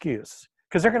excuse.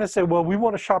 Because they're going to say, well, we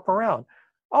want to shop around.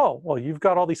 Oh, well, you've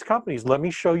got all these companies. Let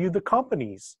me show you the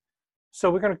companies.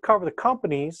 So we're going to cover the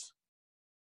companies.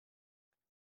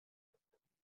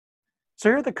 So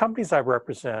here are the companies I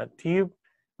represent. Do you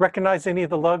recognize any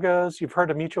of the logos? You've heard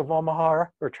of Mutual of Omaha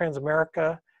or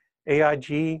Transamerica, AIG.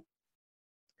 These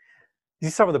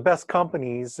are some of the best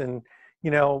companies. And,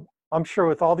 you know, I'm sure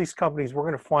with all these companies, we're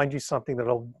going to find you something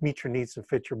that'll meet your needs and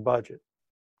fit your budget.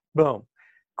 Boom.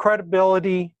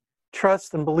 Credibility,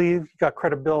 trust, and believe. You got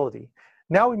credibility.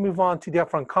 Now we move on to the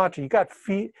upfront contract. You got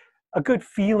a good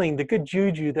feeling, the good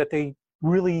juju that they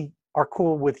really are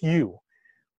cool with you,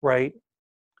 right?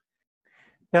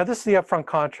 Now, this is the upfront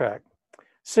contract.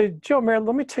 So, Joe and Mary,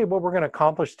 let me tell you what we're going to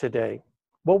accomplish today.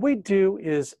 What we do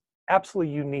is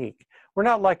absolutely unique. We're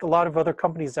not like a lot of other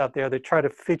companies out there that try to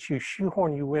fit you,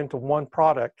 shoehorn you into one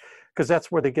product, because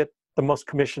that's where they get the most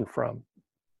commission from.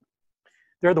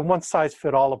 They're the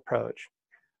one-size-fit-all approach.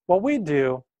 What we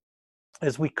do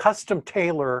is we custom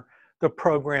tailor the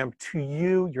program to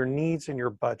you, your needs, and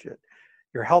your budget,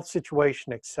 your health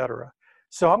situation, etc.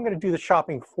 So I'm going to do the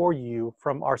shopping for you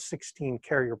from our 16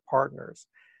 carrier partners.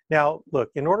 Now,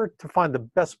 look, in order to find the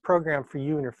best program for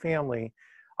you and your family,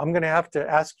 I'm going to have to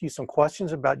ask you some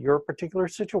questions about your particular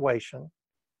situation.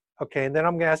 Okay, and then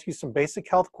I'm going to ask you some basic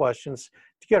health questions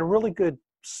to get a really good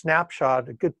snapshot,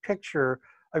 a good picture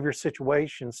of your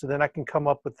situation, so then I can come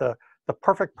up with the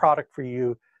perfect product for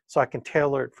you so I can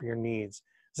tailor it for your needs.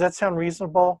 Does that sound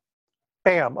reasonable?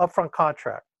 Bam, upfront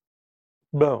contract.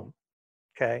 Boom.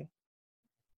 Okay.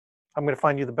 I'm going to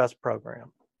find you the best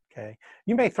program. Okay.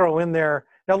 You may throw in there,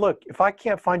 now look, if I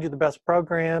can't find you the best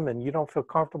program and you don't feel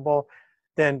comfortable,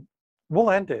 then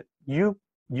we'll end it. You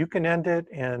can end it,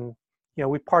 and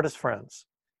we part as friends.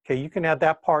 Okay, you can add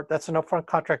that part. That's an upfront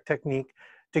contract technique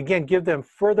to, again, give them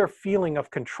further feeling of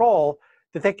control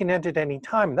that they can end it any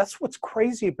time. That's what's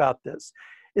crazy about this,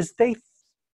 is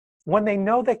when they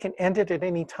know they can end it at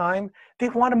any time, they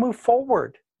want to move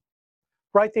forward,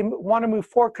 right? They want to move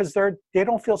forward because they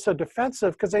don't feel so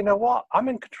defensive, because they know, well, I'm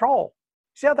in control.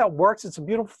 See how that works? It's a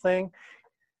beautiful thing.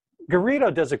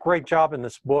 Garrido does a great job in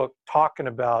this book talking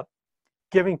about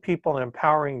giving people and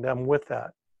empowering them with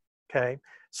that. Okay,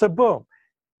 so boom,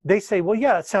 they say, well,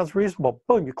 yeah, it sounds reasonable.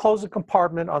 Boom, you close the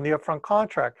compartment on the upfront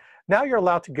contract. Now you're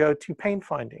allowed to go to pain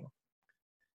finding.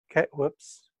 Okay,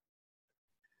 whoops.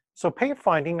 So pain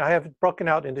finding, I have it broken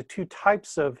out into two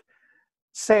types of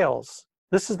sales.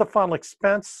 This is the final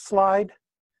expense slide,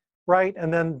 right?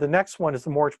 And then the next one is the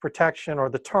mortgage protection, or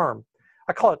the term.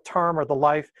 I call it term, or the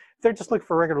life. If they're just looking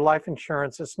for regular life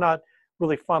insurance, it's not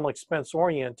really final expense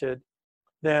oriented.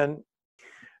 Then,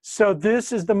 so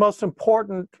this is the most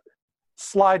important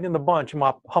slide in the bunch, in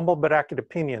my humble but accurate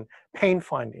opinion, pain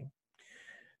finding.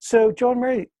 So Joe and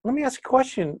Mary, let me ask you a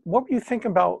question. What were you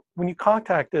thinking about when you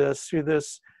contacted us through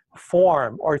this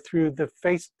form, or through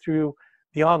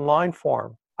the online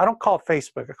form? I don't call it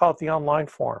Facebook, I call it the online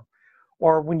form.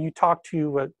 Or when you talk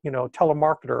to a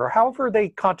telemarketer, or however they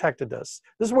contacted us.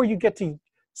 This is where you get to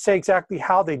say exactly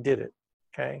how they did it,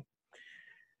 okay?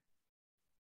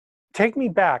 Take me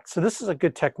back. So this is a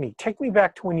good technique. Take me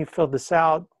back to when you filled this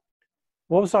out.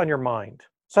 What was on your mind?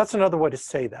 So that's another way to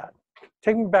say that.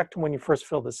 Take me back to when you first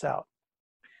filled this out.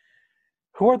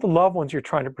 Who are the loved ones you're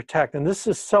trying to protect? And this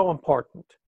is so important.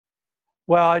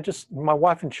 Well, my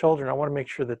wife and children, I want to make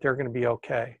sure that they're going to be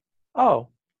okay. Oh,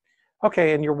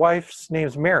 okay, and your wife's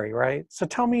name's Mary, right? So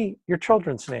tell me your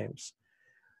children's names.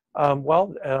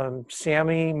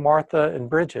 Sammy, Martha, and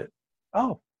Bridget.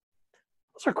 Oh,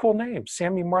 those are cool names,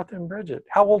 Sammy, Martha, and Bridget.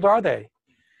 How old are they?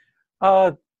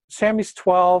 Sammy's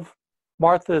 12,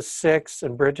 Martha's 6,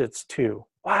 and Bridget's 2.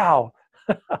 Wow,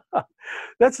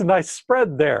 that's a nice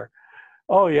spread there.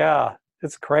 Oh yeah,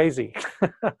 it's crazy.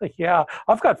 Yeah,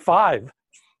 I've got 5.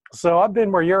 So I've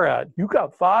been where you're at. You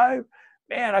got 5?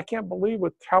 Man, I can't believe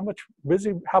how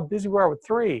busy we are with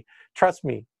 3. Trust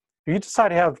me, if you decide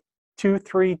to have 2,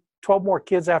 3, 12 more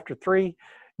kids after 3,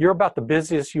 you're about the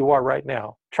busiest you are right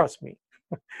now. Trust me.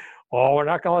 Oh, we're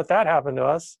not going to let that happen to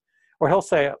us. Or he'll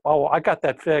say, oh, I got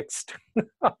that fixed.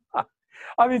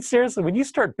 I mean, seriously, when you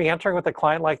start bantering with a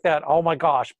client like that, oh my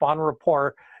gosh, bond and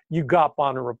rapport, you got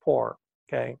bond and rapport,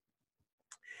 okay?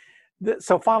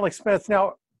 So final expense.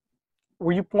 Now,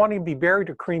 were you wanting to be buried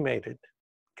or cremated?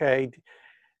 Okay.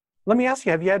 Let me ask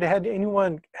you, have you ever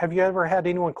had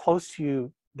anyone close to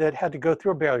you that had to go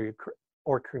through a burial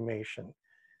or cremation?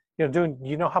 Do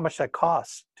you know how much that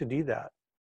costs to do that?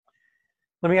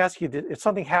 Let me ask you, if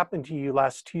something happened to you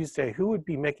last Tuesday, who would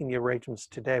be making the arrangements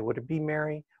today? Would it be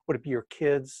Mary? Would it be your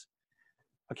kids?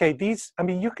 Okay,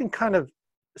 you can kind of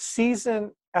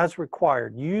season as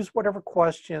required. Use whatever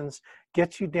questions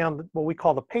get you down what we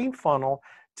call the pain funnel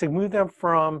to move them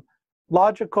from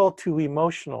logical to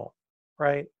emotional,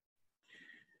 right?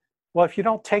 Well, if you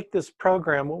don't take this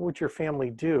program, what would your family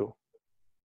do?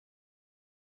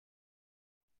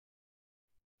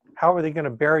 How are they going to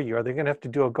bury you? Are they going to have to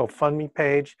do a GoFundMe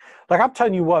page? Like, I'm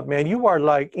telling you what, man, you are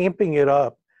like amping it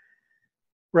up,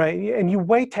 right? And you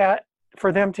wait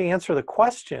for them to answer the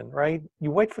question, right?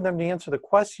 You wait for them to answer the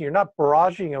question. You're not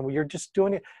barraging them. You're just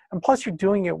doing it. And plus, you're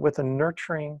doing it with the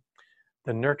nurturing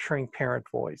parent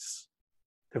voice,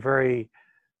 the very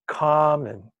calm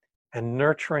and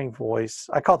nurturing voice.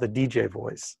 I call it the DJ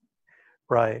voice,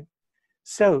 Right.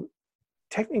 So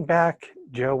take me back,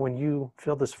 Joe, when you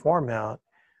filled this form out,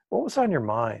 what was on your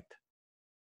mind?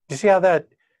 You see how that,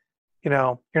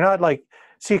 you're not like,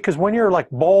 see, because when you're like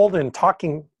bold and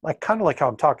talking, like kind of like how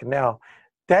I'm talking now,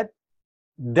 that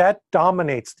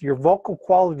dominates, your vocal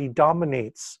quality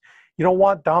dominates. You don't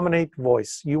want dominate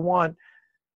voice. You want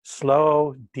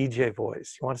slow DJ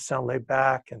voice. You want to sound laid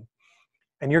back,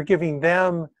 and you're giving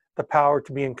them the power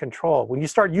to be in control. When you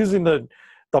start using the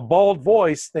bold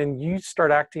voice, then you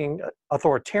start acting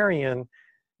authoritarian.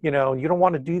 You don't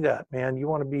want to do that, man. You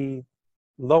want to be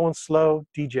low and slow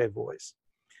DJ voice.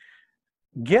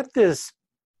 Get this,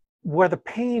 where the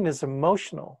pain is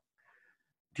emotional.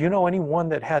 Do you know anyone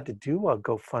that had to do a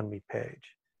GoFundMe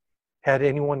page? Had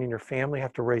anyone in your family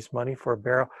have to raise money for a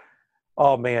burial?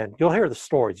 Oh man, you'll hear the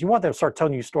stories. You want them to start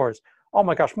telling you stories. Oh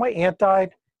my gosh, my aunt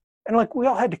died, and like we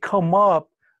all had to come up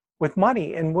with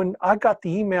money. And when I got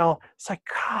the email, it's like,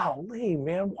 golly,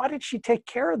 man, why did she take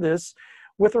care of this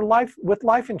with her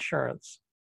life insurance?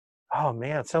 Oh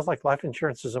man, it sounds like life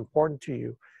insurance is important to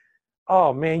you.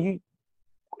 Oh man,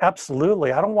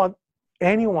 absolutely. I don't want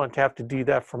anyone to have to do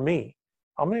that for me.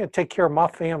 I'm going to take care of my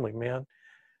family, man.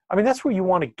 I mean, that's where you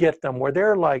want to get them, where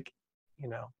they're like,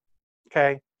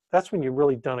 okay, that's when you've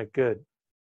really done it good.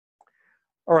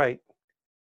 All right.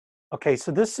 Okay,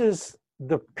 so this is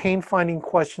the pain-finding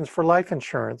questions for life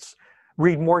insurance.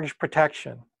 Read mortgage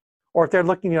protection. Or if they're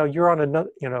looking, you're on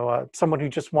another, someone who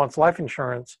just wants life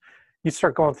insurance, you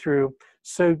start going through.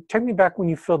 So take me back when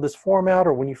you filled this form out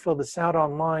or when you filled this out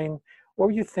online. What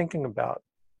were you thinking about?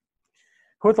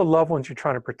 Who are the loved ones you're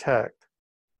trying to protect?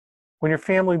 When your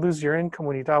family loses your income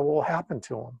when you die, what will happen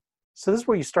to them? So this is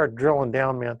where you start drilling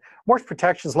down, man. Mortgage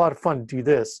protection is a lot of fun to do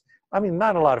this. I mean,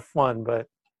 not a lot of fun, but,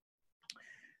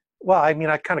 well, I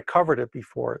mean, I kind of covered it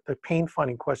before. The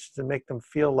pain-finding questions that make them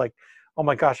feel like, oh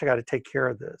my gosh, I got to take care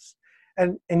of this.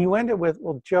 And you end it with,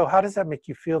 well, Joe, how does that make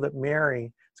you feel that Mary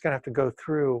is going to have to go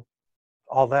through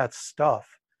all that stuff?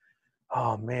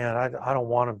 Oh man, I don't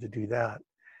want them to do that.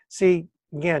 See,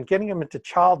 again, getting them into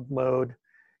child mode,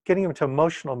 getting them into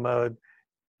emotional mode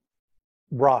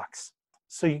rocks.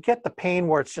 So you get the pain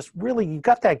where it's just really, you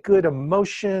got that good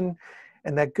emotion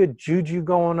and that good juju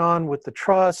going on with the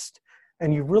trust,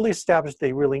 and you really established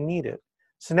they really need it.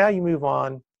 So now you move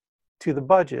on to the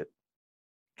budget,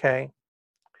 okay?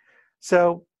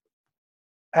 So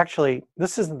actually,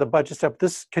 this isn't the budget step.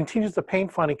 This continues the pain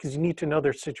finding because you need to know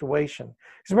their situation.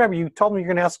 Because remember, you told me you're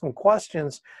going to ask them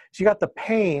questions. So you got the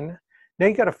pain. Now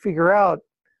you got to figure out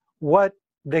what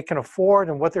they can afford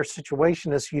and what their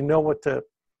situation is, so you know what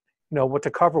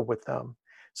to cover with them.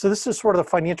 So this is sort of the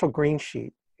financial green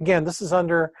sheet. Again, this is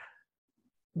under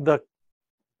the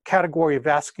category of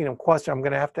asking them questions. I'm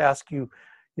going to have to ask you,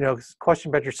 a question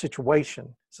about your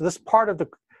situation. So this is part of the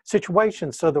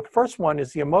situation. So the first one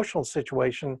is the emotional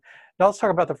situation. Now let's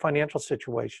talk about the financial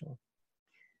situation.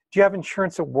 Do you have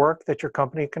insurance at work that your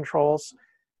company controls?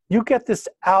 You get this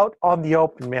out on the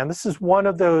open, man. This is one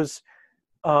of those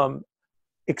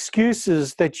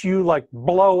excuses that you like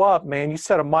blow up, man. You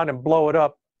set a mind and blow it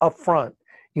up front.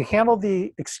 You handle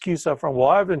the excuse up front. Well,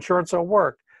 I have insurance at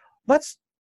work. Let's,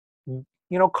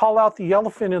 call out the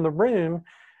elephant in the room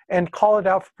and call it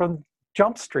out from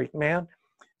Jump Street, man.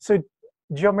 So,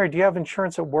 Joe Mary, do you have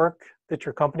insurance at work that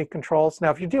your company controls? Now,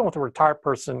 if you're dealing with a retired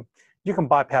person, you can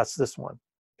bypass this one,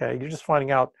 okay? You're just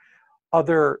finding out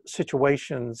other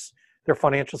situations, their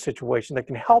financial situation that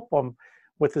can help them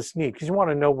with this need, because you want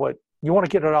to know you want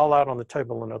to get it all out on the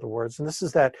table, in other words. And this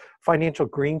is that financial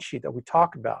green sheet that we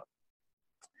talk about.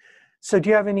 So do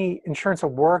you have any insurance at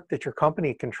work that your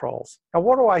company controls? Now,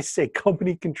 what do I say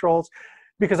company controls?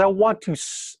 Because I want to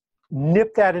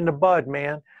nip that in the bud,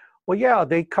 man. Well, yeah,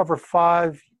 they cover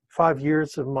five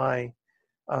years of my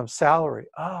salary.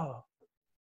 Oh,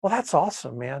 well, that's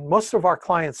awesome, man. Most of our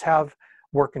clients have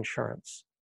work insurance.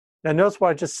 Now, notice what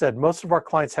I just said. Most of our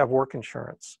clients have work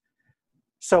insurance.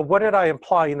 So what did I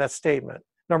imply in that statement?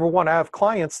 Number one, I have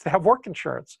clients that have work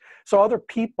insurance. So other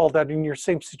people that are in your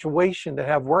same situation that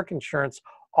have work insurance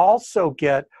also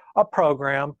get a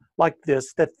program like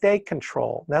this that they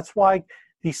control. That's why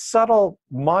these subtle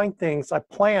mind things I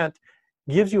plant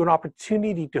gives you an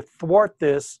opportunity to thwart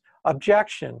this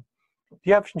objection. Do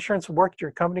you have insurance at work that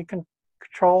your company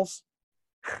controls?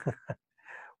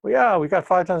 Well, yeah, we got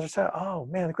 5 times percent. Oh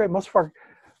man, great. Most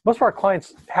of our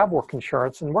clients have work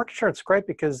insurance, and work insurance is great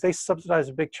because they subsidize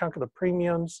a big chunk of the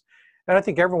premiums. And I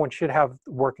think everyone should have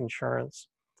work insurance.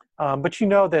 But you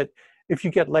know that if you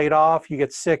get laid off, you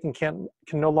get sick and can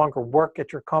no longer work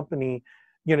at your company,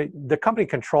 the company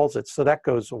controls it, so that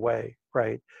goes away,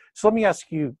 right? So let me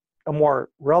ask you a more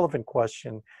relevant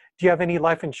question. Do you have any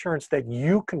life insurance that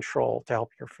you control to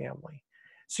help your family?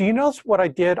 So you notice what I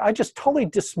did? I just totally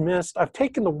dismissed, I've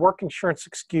taken the work insurance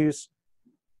excuse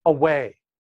away.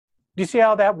 Do you see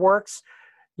how that works?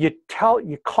 You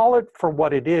call it for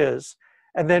what it is,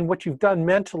 and then what you've done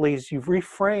mentally is you've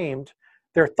reframed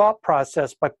their thought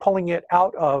process by pulling it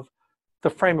out of the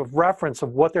frame of reference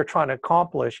of what they're trying to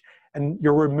accomplish, and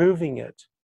you're removing it,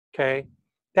 okay?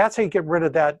 That's how you get rid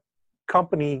of that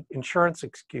company insurance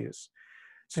excuse.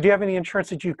 So do you have any insurance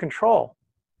that you control?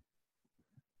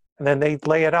 And then they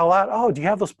lay it all out. Oh, do you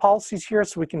have those policies here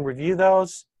so we can review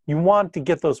those? You want to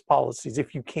get those policies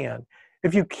if you can.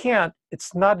 If you can't,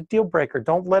 it's not a deal breaker.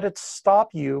 Don't let it stop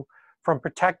you from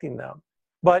protecting them.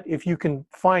 But if you can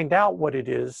find out what it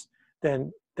is,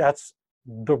 then that's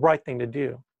the right thing to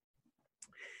do.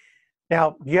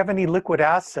 Now, do you have any liquid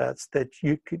assets that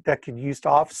could use to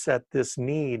offset this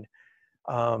need?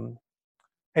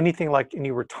 Anything like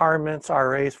any retirements,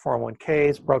 IRAs,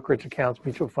 401ks, brokerage accounts,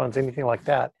 mutual funds, anything like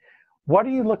that. What are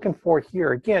you looking for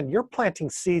here? Again, you're planting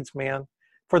seeds, man,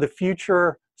 for the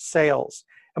future sales.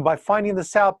 And by finding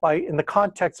this out in the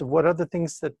context of what other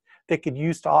things that they could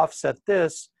use to offset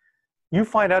this, you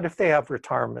find out if they have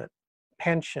retirement,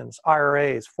 pensions,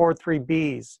 IRAs,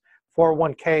 403bs,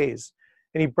 401ks,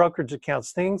 any brokerage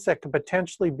accounts, things that could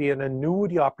potentially be an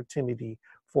annuity opportunity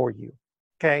for you,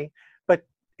 okay? But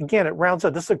again, it rounds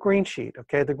up. This is a green sheet,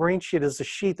 okay? The green sheet is a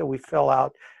sheet that we fill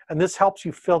out, and this helps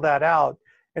you fill that out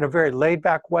in a very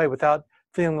laid-back way without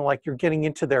feeling like you're getting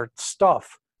into their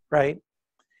stuff, right?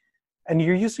 And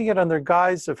you're using it under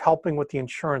guise of helping with the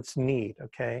insurance need,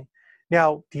 okay?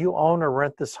 Now, do you own or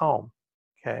rent this home,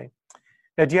 okay?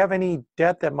 Now, do you have any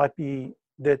debt that might be,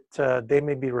 that they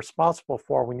may be responsible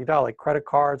for when you die, like credit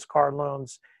cards, car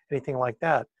loans, anything like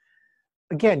that?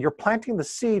 Again, you're planting the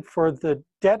seed for the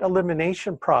debt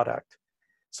elimination product.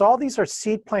 So all these are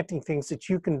seed planting things that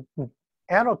you can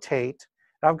annotate.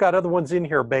 I've got other ones in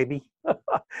here, baby,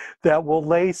 that will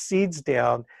lay seeds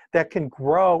down that can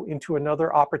grow into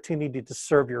another opportunity to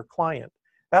serve your client.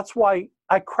 That's why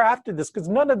I crafted this, because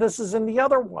none of this is in the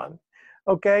other one,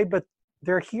 okay? But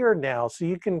they're here now, so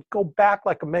you can go back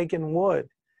like a Megan would,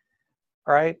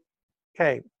 all right?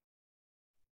 Okay.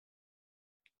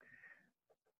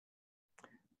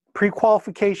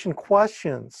 Pre-qualification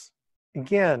questions.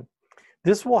 Again,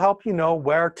 this will help you know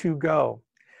where to go.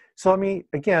 So let me,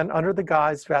 again, under the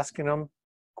guise of asking them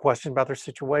questions about their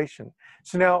situation.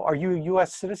 So now, are you a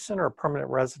U.S. citizen or a permanent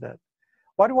resident?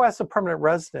 Why do I ask a permanent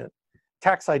resident,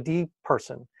 tax ID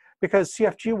person? Because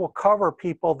CFG will cover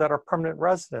people that are permanent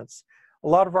residents. A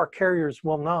lot of our carriers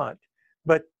will not,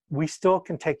 but we still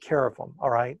can take care of them, all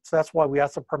right? So that's why we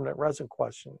ask a permanent resident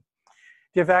question.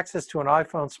 Do you have access to an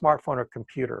iPhone, smartphone, or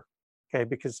computer? Okay,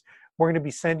 because we're going to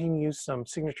be sending you some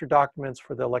signature documents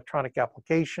for the electronic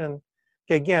application.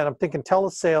 Okay, again, I'm thinking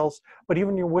telesales, but even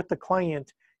when you're with the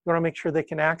client, you want to make sure they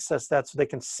can access that so they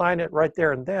can sign it right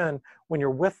there and then when you're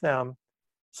with them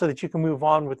so that you can move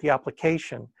on with the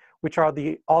application, which are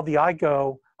all the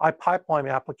iPipeline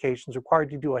applications required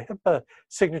to do a HIPAA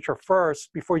signature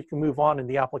first before you can move on in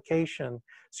the application.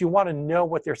 So you want to know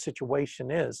what their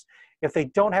situation is. If they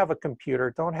don't have a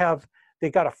computer, they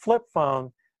got a flip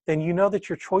phone, then you know that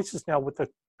your choices now with the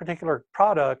particular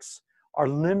products are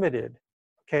limited,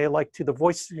 okay, like to the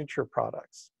voice signature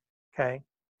products, okay?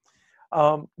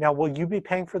 Now, will you be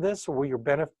paying for this, or will your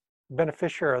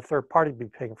beneficiary or a third party be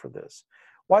paying for this?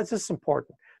 Why is this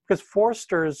important? Because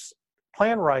Forrester's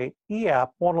Plan Right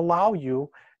e-app won't allow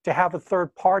you to have a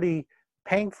third party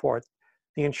paying for it.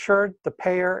 The insured, the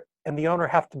payer, and the owner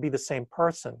have to be the same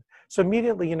person. So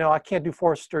immediately, you know, I can't do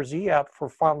Forrester's e-app for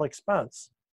final expense.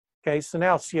 Okay, so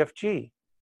now CFG,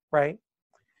 right?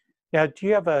 Now, do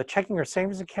you have a checking or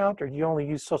savings account, or do you only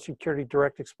use Social Security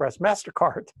Direct Express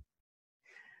MasterCard?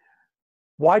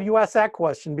 Why do you ask that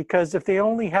question? Because if they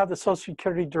only have the Social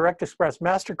Security Direct Express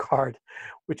MasterCard,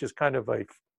 which is kind of a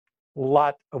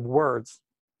lot of words,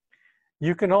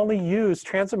 you can only use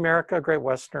Transamerica, Great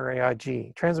Western, or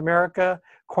AIG. Transamerica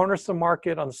corners the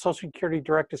market on the Social Security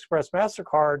Direct Express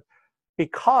MasterCard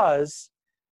because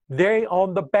they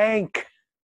own the bank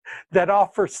that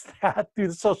offers that through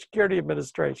the Social Security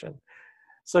Administration.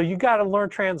 So you got to learn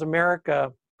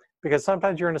Transamerica because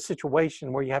sometimes you're in a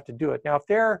situation where you have to do it. Now, if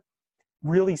they're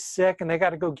really sick and they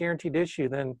got to go guaranteed issue,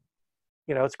 then,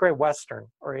 you know, it's Great Western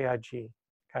or AIG,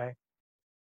 okay?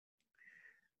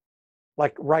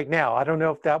 Like right now, I don't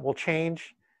know if that will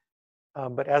change,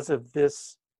 but as of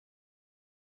this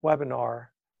webinar,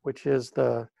 which is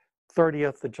the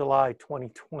 30th of July,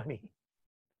 2020.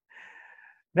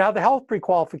 Now the health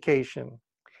pre-qualification.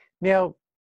 Now,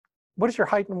 what is your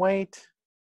height and weight?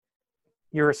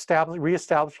 You're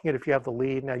reestablishing it if you have the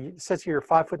lead. Now, it says here you're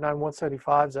 5'9",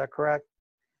 175. Is that correct?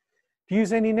 Do you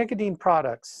use any nicotine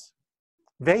products,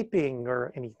 vaping,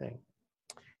 or anything?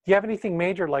 Do you have anything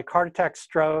major like heart attack,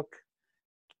 stroke,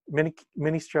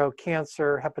 mini stroke,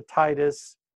 cancer,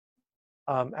 hepatitis?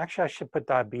 Actually, I should put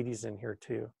diabetes in here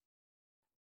too.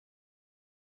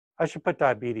 I should put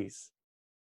diabetes.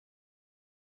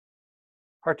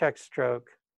 Heart attack, stroke.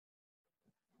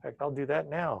 In fact, I'll do that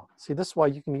now. See, this is why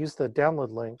you can use the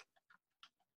download link.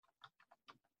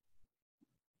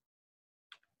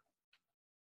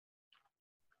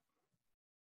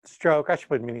 Stroke, I should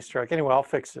put mini stroke. Anyway, I'll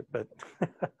fix it, but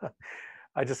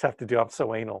I just have to do, I'm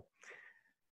so anal.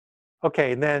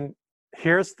 Okay, and then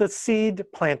here's the seed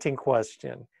planting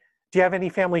question. Do you have any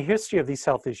family history of these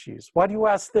health issues? Why do you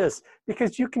ask this?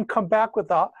 Because you can come back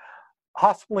with a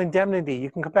hospital indemnity.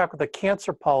 You can come back with a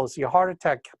cancer policy, a heart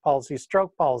attack policy, a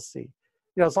stroke policy,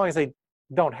 you know, as long as they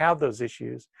don't have those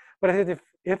issues. But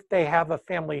if they have a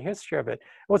family history of it.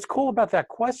 What's cool about that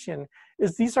question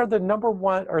is these are the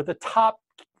 #1 or the top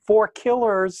 4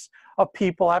 killers of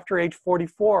people after age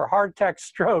 44, heart attack,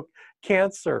 stroke,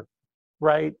 cancer,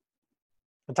 right?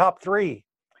 The top 3.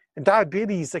 And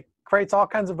diabetes, it creates all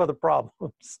kinds of other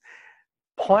problems.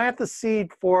 Plant the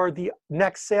seed for the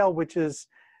next sale, which is,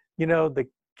 you know, the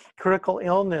critical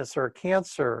illness or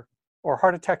cancer or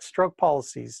heart attack, stroke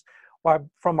policies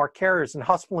from our carriers and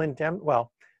hospital indemnity.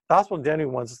 Well, the hospital indemnity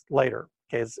one's later,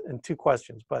 okay, it's in 2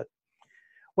 questions. But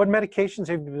what medications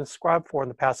have you been prescribed for in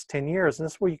the past 10 years? And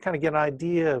this is where you kind of get an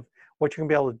idea of what you're going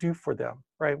to be able to do for them,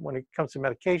 right, when it comes to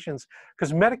medications,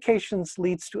 because medications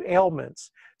leads to ailments.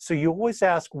 So you always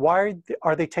ask, why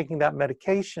are they taking that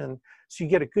medication? So you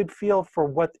get a good feel for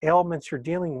what ailments you're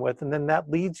dealing with, and then that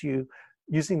leads you,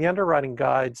 using the underwriting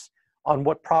guides, on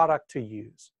what product to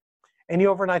use. Any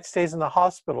overnight stays in the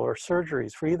hospital or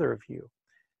surgeries for either of you?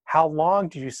 How long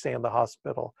did you stay in the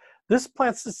hospital? This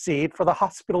plants the seed for the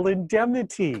hospital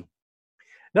indemnity.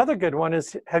 Another good one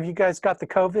is, have you guys got the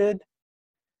COVID?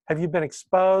 Have you been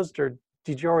exposed, or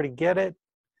did you already get it?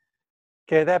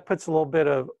 Okay, that puts a little bit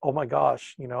of, oh my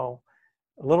gosh, you know,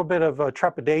 a little bit of a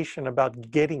trepidation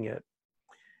about getting it.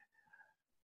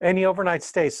 Any overnight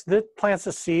stays. This plants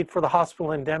a seed for the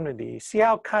hospital indemnity. See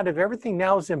how kind of everything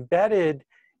now is embedded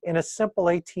in a simple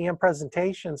ATM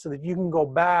presentation so that you can go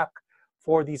back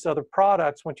for these other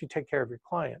products once you take care of your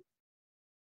client.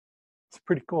 It's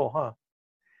pretty cool, huh?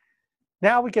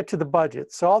 Now we get to the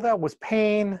budget. So all that was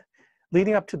pain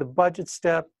leading up to the budget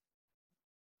step.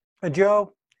 And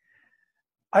Joe,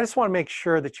 I just want to make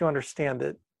sure that you understand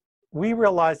that we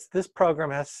realize this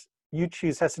program has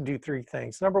to do 3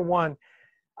 things. #1,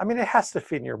 I mean, it has to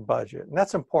fit in your budget, and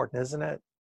that's important, isn't it?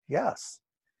 Yes.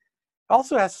 It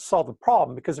also has to solve the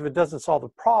problem, because if it doesn't solve the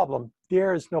problem,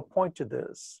 there is no point to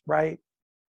this, right?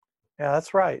 Yeah,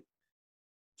 that's right.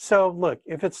 So look,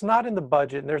 if it's not in the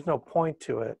budget and there's no point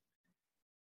to it,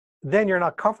 then you're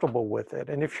not comfortable with it.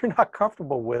 And if you're not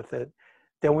comfortable with it,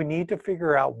 then we need to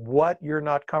figure out what you're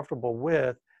not comfortable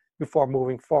with before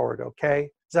moving forward,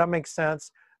 okay? Does that make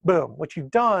sense? Boom. What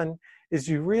you've done is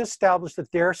you reestablish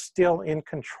that they're still in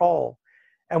control.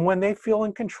 And when they feel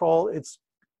in control,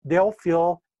 they'll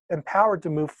feel empowered to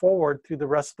move forward through the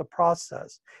rest of the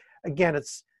process. Again,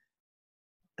 it's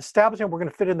establishing we're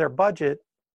going to fit in their budget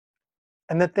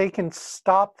and that they can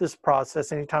stop this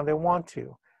process anytime they want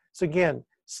to. So again,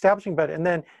 establishing budget. And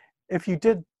then if you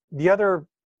did the other,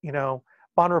 you know,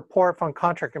 bond report, fund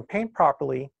contract, and paint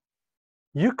properly,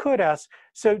 you could ask,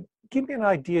 so give me an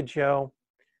idea, Joe,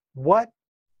 what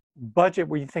budget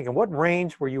were you thinking? What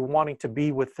range were you wanting to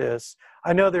be with this?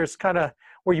 I know there's kind of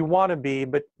where you want to be,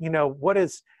 but you know, what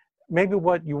is maybe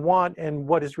what you want and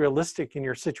what is realistic in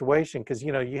your situation? Because,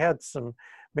 you know, you had some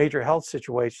major health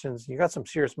situations, you got some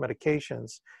serious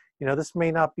medications. You know, this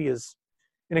may not be as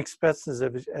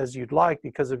inexpensive as you'd like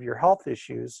because of your health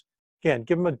issues. Again,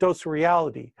 give them a dose of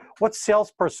reality. What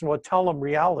salesperson would tell them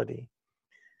reality?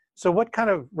 So what kind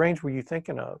of range were you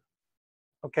thinking of?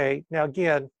 Okay, now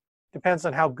again, depends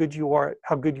on how good you were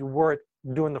at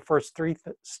doing the first 3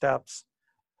 steps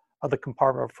of the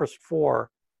compartment, or first 4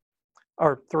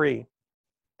 or 3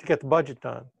 to get the budget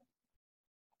done.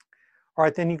 All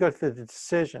right, then you go to the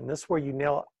decision. This is where you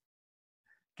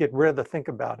get rid of the think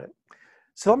about it.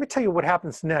 So let me tell you what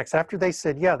happens next. After they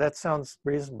said, yeah, that sounds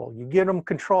reasonable, you give them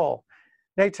control.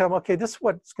 Now you tell them, okay, this is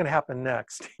what's going to happen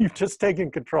next. You've just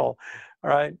taken control. All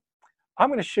right, I'm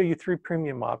going to show you 3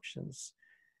 premium options.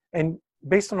 And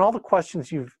based on all the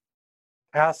questions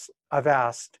I've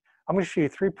asked, I'm going to show you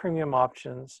 3 premium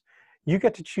options. You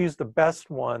get to choose the best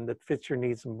one that fits your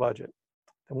needs and budget.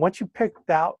 And once you pick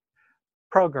that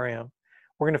program,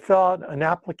 we're going to fill out an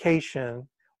application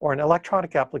or an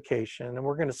electronic application, and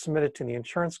we're going to submit it to the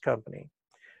insurance company.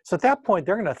 So at that point,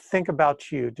 they're going to think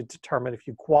about you to determine if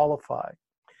you qualify.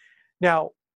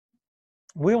 Now,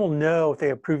 we will know if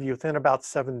they approve you within about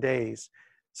 7 days.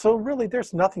 So really,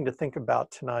 there's nothing to think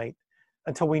about tonight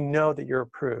until we know that you're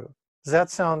approved. Does that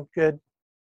sound good?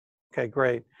 Okay,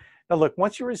 great. Now look,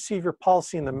 once you receive your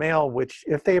policy in the mail, which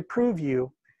if they approve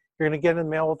you, you're going to get in the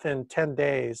mail within 10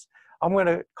 days. I'm going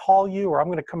to call you, or I'm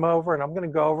going to come over and I'm going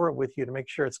to go over it with you to make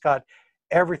sure it's got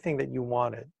everything that you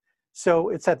wanted. So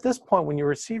it's at this point when you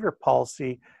receive your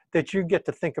policy that you get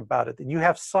to think about it, that you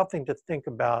have something to think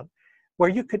about where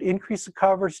you could increase the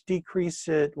coverage, decrease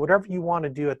it, whatever you want to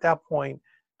do at that point.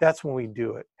 That's when we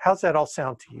do it. How's that all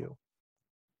sound to you?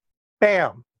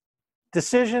 Bam.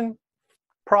 Decision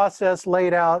process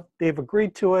laid out. They've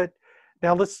agreed to it.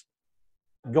 Now let's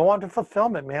go on to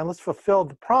fulfillment, man. Let's fulfill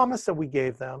the promise that we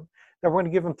gave them, that we're going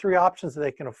to give them 3 options that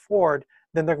they can afford.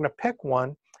 Then they're going to pick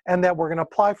one, and that we're going to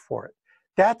apply for it.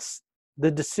 That's the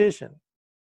decision.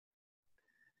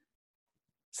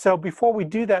 So before we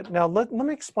do that, now let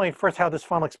me explain first how this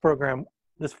final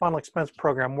expense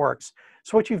program works.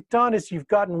 So what you've done is you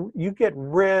get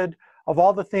rid of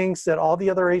all the things that all the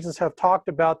other agents have talked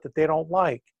about that they don't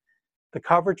like. The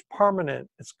coverage permanent,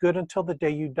 it's good until the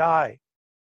day you die,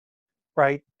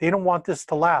 right? They don't want this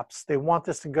to lapse. They want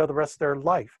this to go the rest of their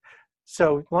life.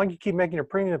 So as long as you keep making a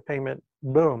premium payment,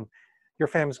 boom, your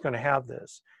family's going to have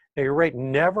this. Now your rate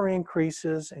never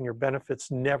increases and your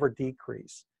benefits never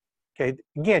decrease. Okay,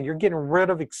 again, you're getting rid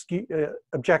of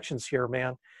objections here,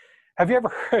 man. Have you ever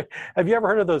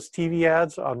heard of those TV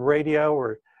ads on radio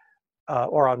or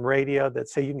on radio that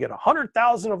say you can get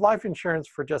 100,000 of life insurance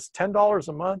for just $10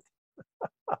 a month?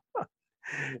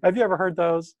 Have you ever heard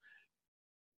those?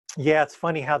 Yeah, it's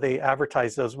funny how they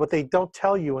advertise those. What they don't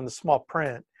tell you in the small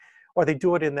print, or they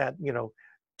do it in that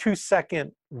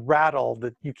 2-second rattle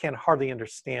that you can hardly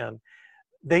understand.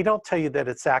 They don't tell you that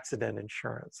it's accident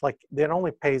insurance. Like, it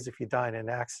only pays if you die in an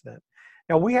accident.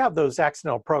 Now, we have those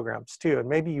accidental programs too, and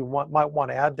maybe you might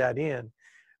want to add that in,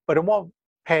 but it won't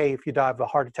pay if you die of a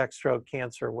heart attack, stroke,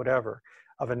 cancer, whatever,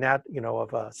 of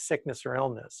a sickness or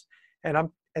illness.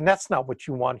 And that's not what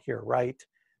you want here, right?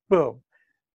 Boom.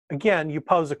 Again, you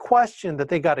pose a question that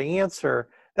they got to answer.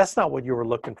 That's not what you were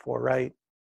looking for, right?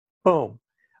 Boom.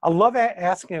 I love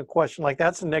asking a question like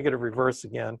that's a negative reverse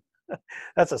again.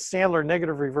 That's a Sandler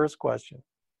negative reverse question.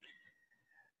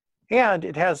 And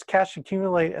it has cash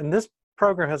accumulate, and this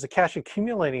program has a cash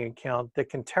accumulating account that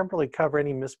can temporarily cover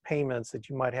any missed payments that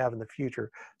you might have in the future.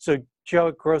 So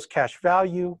Joe, gross cash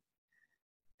value.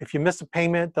 If you miss a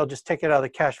payment, they'll just take it out of the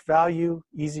cash value,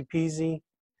 easy peasy.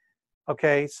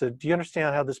 Okay, so do you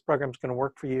understand how this program is going to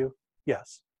work for you?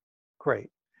 Yes, great.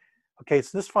 Okay,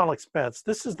 so this final expense,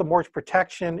 this is the mortgage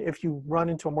protection. If you run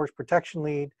into a mortgage protection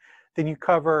lead, then you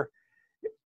cover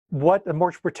what the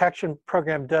mortgage protection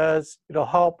program does. It'll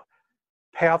help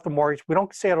pay off the mortgage. We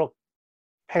don't say it'll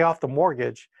pay off the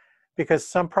mortgage because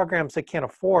some programs they can't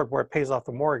afford where it pays off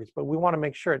the mortgage, but we want to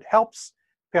make sure it helps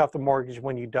pay off the mortgage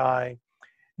when you die.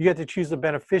 You get to choose the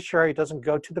beneficiary. It doesn't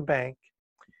go to the bank.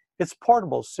 It's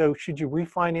portable, so should you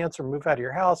refinance or move out of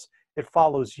your house, it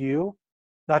follows you,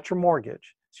 not your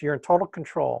mortgage. So you're in total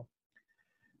control.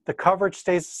 The coverage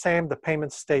stays the same, the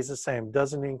payment stays the same,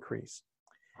 doesn't increase.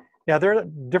 Now, there are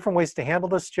different ways to handle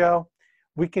this, Joe.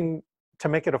 To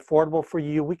make it affordable for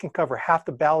you, we can cover half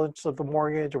the balance of the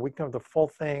mortgage, or we can cover the full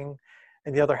thing,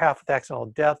 and the other half with accidental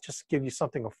death, just to give you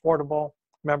something affordable.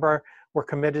 Remember, we're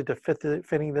committed to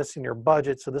fitting this in your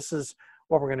budget, so this is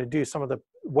what we're going to do, some of the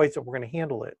ways that we're going to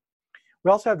handle it. We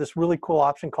also have this really cool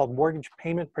option called mortgage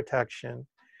payment protection.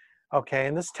 Okay,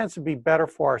 and this tends to be better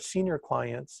for our senior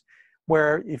clients,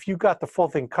 where if you got the full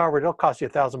thing covered, it'll cost you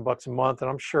 $1,000 a month. And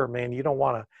I'm sure, man, you don't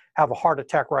want to have a heart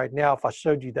attack right now if I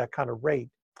showed you that kind of rate.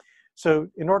 So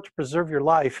in order to preserve your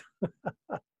life,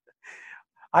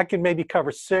 I can maybe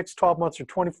cover 6, 12 months, or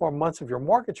 24 months of your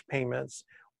mortgage payments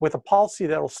with a policy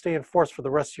that will stay in force for the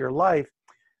rest of your life,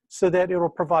 so that it will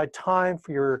provide time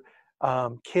for your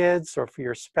kids or for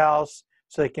your spouse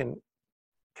so they can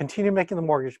continue making the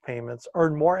mortgage payments,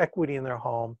 earn more equity in their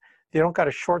home. They don't got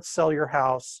to short sell your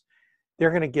house.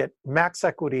 They're going to get max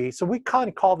equity. So we kind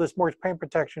of call this mortgage payment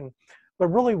protection, but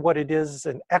really what it is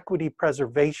an equity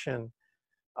preservation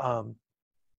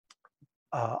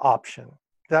option.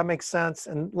 Does that make sense?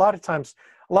 And a lot of times,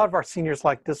 a lot of our seniors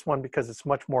like this one because it's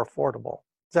much more affordable.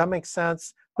 Does that make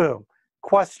sense? Boom.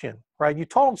 Question, right? You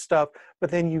told them stuff,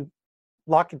 but then you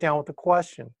lock it down with a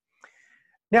question.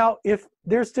 Now, if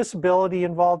there's disability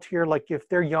involved here, like if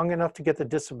they're young enough to get the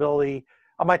disability,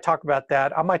 I might talk about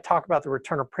that. I might talk about the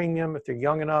return of premium if they're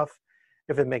young enough,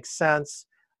 if it makes sense.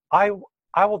 I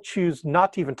I will choose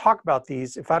not to even talk about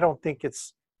these if I don't think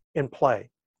it's in play,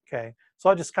 okay? So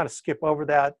I'll just kind of skip over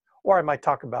that, or I might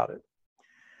talk about it.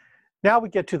 Now we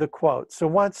get to the quote. So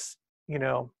once, you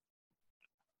know,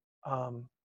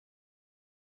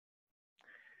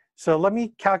 so let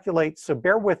me calculate, so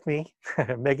bear with me,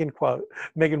 Megan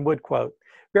Wood quote,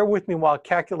 bear with me while I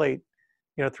calculate,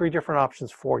 you know, 3 different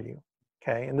options for you,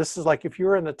 okay? And this is like if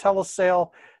you're in a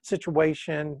telesale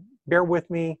situation, bear with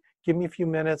me, give me a few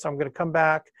minutes, I'm gonna come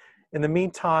back. In the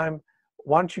meantime,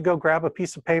 why don't you go grab a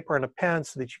piece of paper and a pen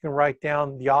so that you can write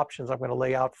down the options I'm gonna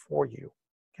lay out for you,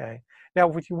 okay? Now,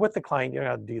 with the client, you don't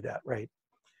have to do that, right?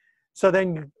 So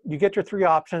then you get your 3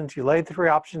 options, you lay the 3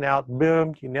 options out,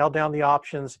 boom, you nail down the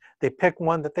options, they pick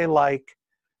one that they like,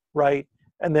 right?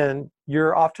 And then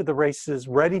you're off to the races,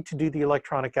 ready to do the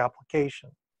electronic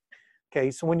application.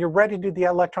 Okay, so when you're ready to do the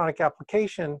electronic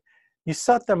application, you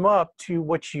set them up to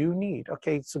what you need.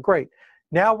 Okay, so great.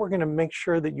 Now we're gonna make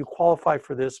sure that you qualify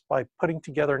for this by putting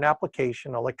together an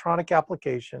application, electronic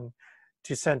application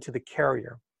to send to the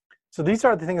carrier. So these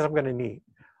are the things I'm gonna need.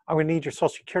 I'm gonna need your social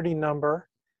security number,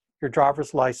 your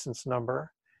driver's license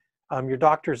number, your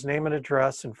doctor's name and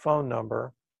address and phone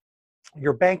number,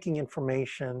 your banking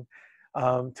information,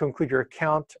 to include your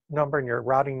account number and your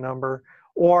routing number,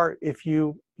 or if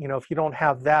you don't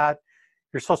have that,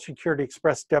 your Social Security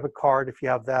Express debit card if you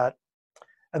have that.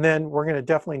 And then we're going to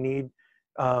definitely need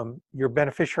your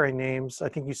beneficiary names. I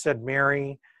think you said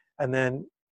Mary, and then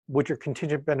would your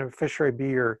contingent beneficiary be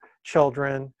your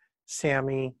children,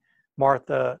 Sammy,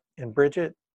 Martha, and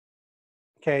Bridget?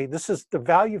 Okay, this is the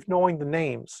value of knowing the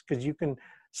names, because you can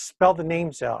spell the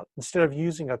names out instead of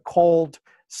using a cold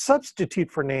substitute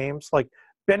for names like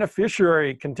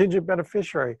beneficiary, contingent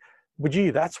beneficiary. Well, gee,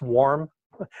 that's warm.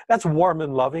 That's warm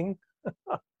and loving.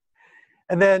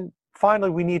 And then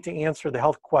finally, we need to answer the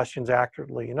health questions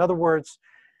accurately. In other words,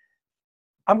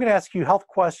 I'm going to ask you health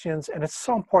questions, and it's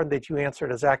so important that you answer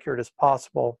it as accurate as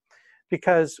possible,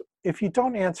 because if you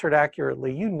don't answer it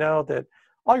accurately, you know that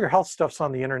all your health stuff's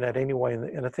on the internet anyway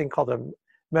in a thing called a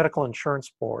medical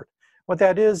insurance board. What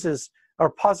that is a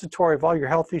repository of all your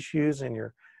health issues and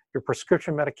your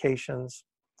prescription medications.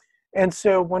 And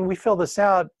so when we fill this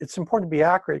out, it's important to be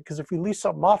accurate, because if we leave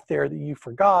something off there that you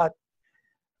forgot,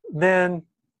 then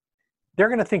they're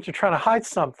going to think you're trying to hide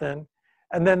something,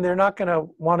 and then they're not going to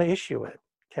want to issue it.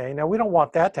 Okay, now we don't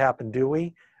want that to happen, do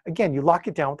we? Again, you lock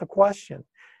it down with a question.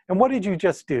 And what did you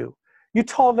just do? You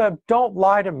told them, don't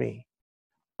lie to me.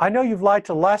 I know you've lied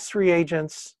to the last 3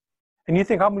 agents, and you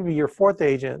think I'm going to be your 4th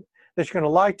agent that you're going to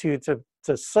lie to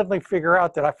suddenly figure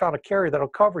out that I found a carrier that'll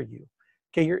cover you.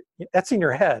 Okay, that's in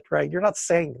your head, right? You're not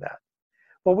saying that.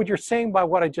 But what you're saying by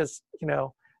what I just,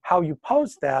 how you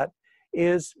pose that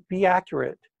is be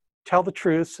accurate. Tell the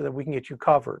truth so that we can get you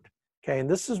covered. Okay, and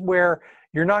this is where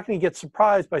you're not going to get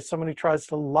surprised by someone who tries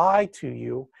to lie to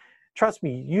you. Trust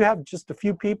me, you have just a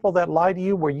few people that lie to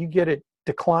you where you get it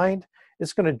declined.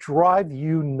 It's going to drive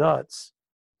you nuts,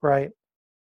 right?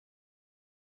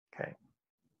 Okay,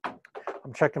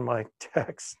 I'm checking my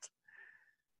text.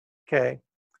 Okay,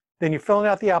 then you're filling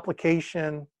out the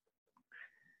application.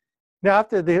 Now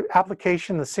after the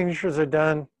application, the signatures are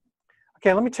done.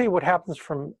 Okay, let me tell you what happens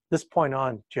from this point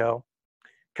on, Joe.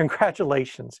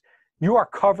 Congratulations, you are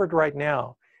covered right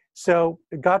now. So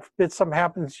God forbid something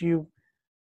happens to you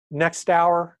next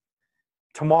hour,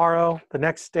 tomorrow, the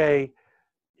next day,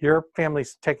 your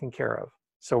family's taken care of.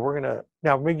 So we're gonna,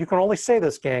 now you can only say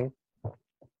this, gang,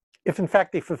 if in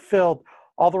fact they fulfilled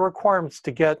all the requirements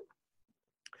to get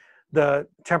the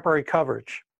temporary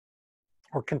coverage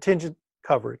or contingent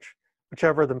coverage,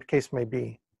 whichever the case may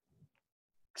be.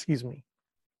 Excuse me.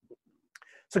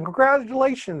 So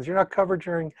congratulations, you're not covered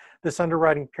during this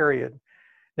underwriting period.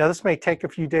 Now this may take a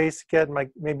few days to get,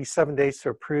 maybe 7 days to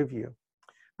approve you.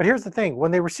 But here's the thing,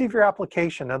 when they receive your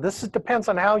application, now this depends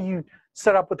on how you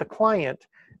set up with the client.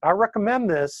 I recommend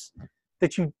this,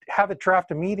 that you have it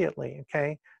draft immediately,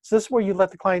 okay? So this is where you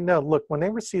let the client know, look, when they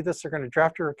receive this, they're gonna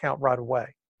draft your account right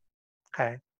away,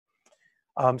 okay?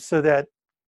 So that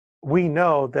we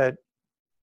know that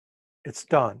it's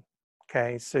done,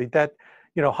 okay? So that,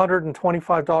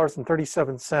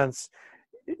 $125.37,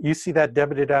 you see that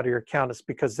debited out of your account, it's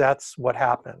because that's what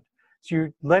happened. So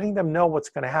you're letting them know what's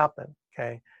gonna happen,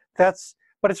 okay?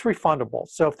 But it's refundable.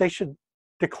 So if they should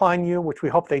decline you, which we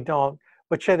hope they don't,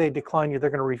 but say they decline you, they're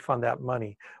gonna refund that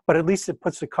money. But at least it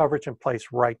puts the coverage in place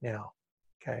right now,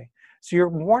 okay? So you're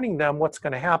warning them what's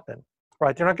gonna happen,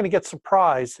 right? They're not gonna get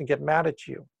surprised and get mad at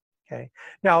you, okay?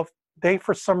 Now, if they,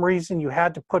 for some reason, you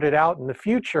had to put it out in the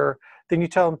future, then you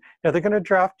tell them, now they're gonna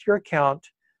draft your account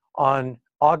on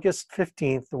August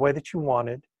 15th, the way that you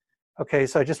wanted. Okay,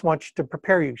 so I just want you to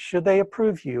prepare you. Should they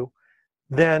approve you,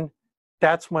 then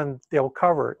that's when they'll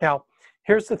cover it. Now,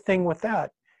 here's the thing with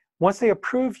that. Once they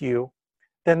approve you,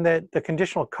 then the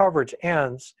conditional coverage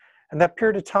ends, and that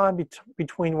period of time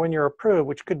between when you're approved,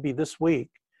 which could be this week,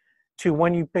 to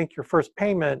when you make your first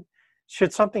payment,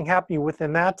 should something happen to you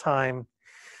within that time,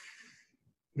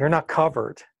 you're not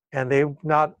covered, and they're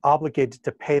not obligated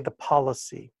to pay the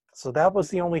policy. So that was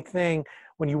the only thing.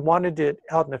 When you wanted it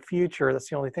out in the future, that's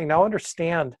the only thing. Now,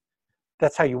 understand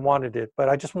that's how you wanted it, but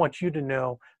I just want you to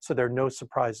know so there are no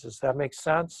surprises. That makes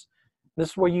sense? This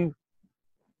is where you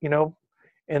know,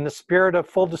 in the spirit of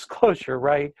full disclosure,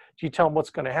 right, you tell them what's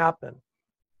going to happen.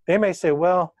 They may say,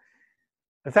 well,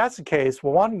 if that's the case,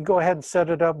 well, why don't you go ahead and set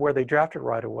it up where they draft it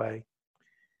right away?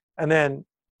 And then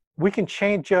we can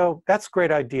change, Joe. That's a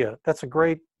great idea. That's a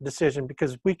great decision,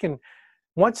 because we can,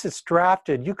 once it's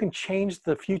drafted, you can change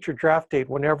the future draft date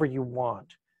whenever you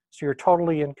want. So you're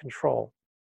totally in control.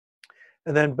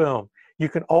 And then boom, you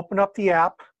can open up the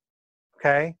app,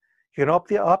 okay? You can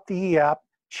open up the e-app,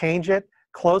 change it,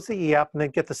 close the e-app, and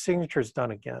then get the signatures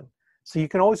done again. So you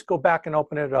can always go back and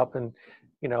open it up, and,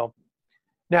 you know.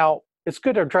 Now, it's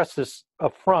good to address this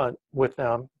up front with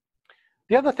them.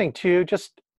 The other thing too,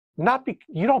 just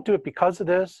you don't do it because of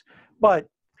this, but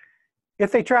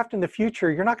if they draft in the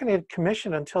future, you're not going to get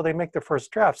commission until they make their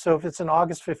first draft. So if it's on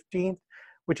August 15th,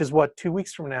 which is what, 2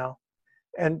 weeks from now,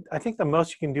 and I think the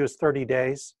most you can do is 30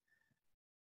 days.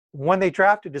 When they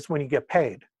draft it is when you get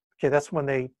paid. Okay, that's when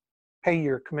they pay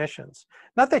your commissions.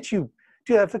 Not that you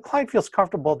do that. If the client feels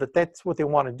comfortable that that's what they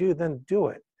want to do, then do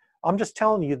it. I'm just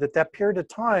telling you that that period of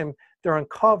time, they're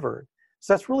uncovered.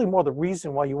 So that's really more the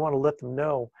reason why you want to let them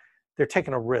know they're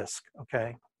taking a risk,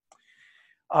 okay?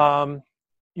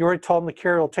 You already told them the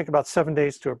carrier will take about 7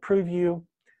 days to approve you.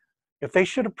 If they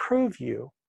should approve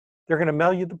you, they're going to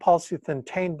mail you the policy within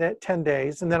 10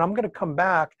 days, and then I'm going to come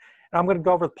back and I'm going to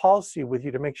go over the policy with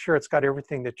you to make sure it's got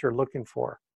everything that you're looking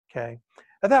for, okay?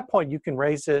 At that point, you can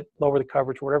raise it, lower the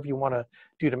coverage, whatever you want to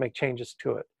do to make changes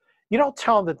to it. You don't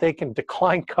tell them that they can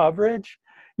decline coverage.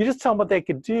 You just tell them what they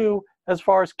could do as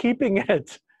far as keeping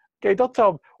it. Okay, don't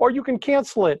tell them, or you can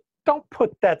cancel it. Don't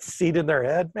put that seed in their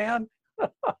head, man.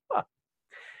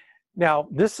 Now,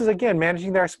 this is, again,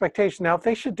 managing their expectation. Now, if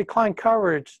they should decline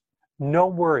coverage, no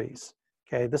worries.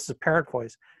 Okay, this is parent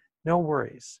voice. No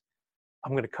worries.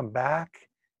 I'm going to come back.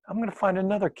 I'm going to find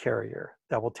another carrier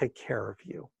that will take care of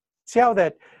you. See how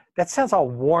that sounds all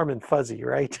warm and fuzzy,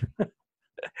 right?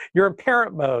 You're in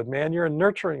parent mode, man. You're in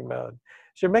nurturing mode.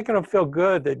 So you're making them feel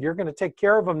good that you're going to take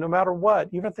care of them no matter what,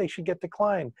 even if they should get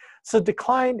declined. So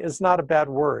decline is not a bad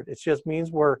word. It just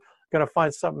means we're going to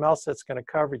find something else that's going to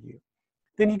cover you.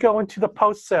 Then you go into the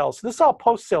post-sale. So this is all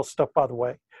post-sale stuff, by the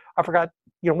way. I forgot,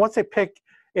 once they pick,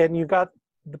 and you got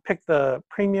to pick the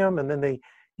premium, and then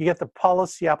you get the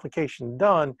policy application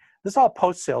done, this is all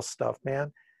post-sale stuff,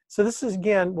 man. So this is,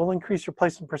 again, will increase your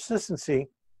placement persistency.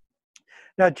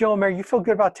 Now, Joe and Mary, you feel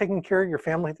good about taking care of your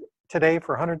family today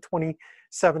for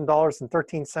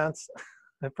 $127.13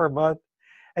 per month?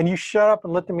 And you shut up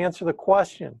and let them answer the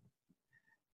question.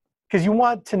 Because you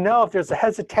want to know if there's a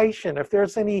hesitation, if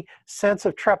there's any sense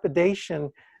of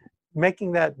trepidation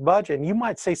making that budget. And you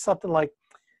might say something like,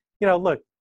 look,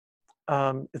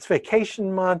 it's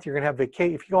vacation month. You're going to have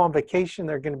vacation. If you go on vacation,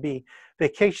 there are going to be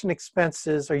vacation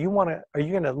expenses. Are you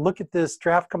going to look at this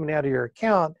draft coming out of your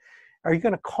account? Are you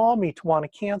going to call me to want to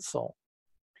cancel?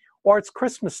 Or it's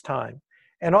Christmas time,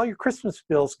 and all your Christmas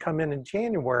bills come in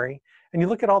January, and you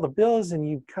look at all the bills and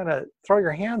you kind of throw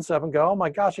your hands up and go, oh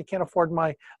my gosh, I can't afford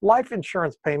my life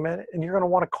insurance payment, and you're going to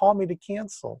want to call me to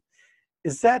cancel.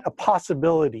 Is that a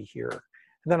possibility here?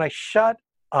 And then I shut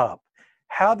up.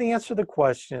 How they answer the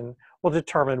question will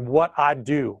determine what I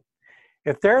do.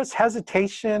 If there's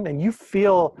hesitation and you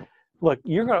feel, look,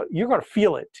 you're going to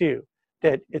feel it too,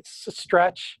 that it's a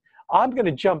stretch, I'm going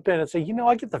to jump in and say,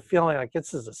 I get the feeling like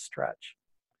this is a stretch.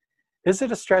 Is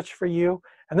it a stretch for you?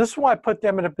 And this is why I put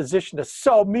them in a position to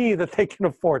sell me that they can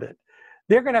afford it.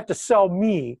 They're going to have to sell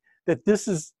me that this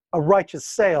is a righteous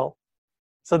sale.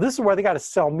 So this is where they got to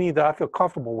sell me that I feel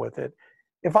comfortable with it.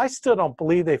 If I still don't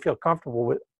believe they feel comfortable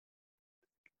with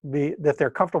that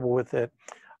they're comfortable with it,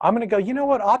 I'm going to go,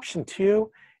 what, option 2?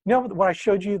 What I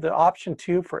showed you, the option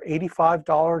 2 for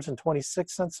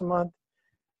 $85.26 a month?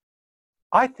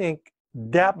 I think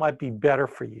that might be better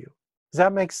for you. Does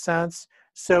that make sense?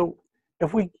 So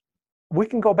if we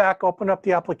can go back, open up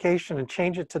the application and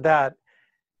change it to that,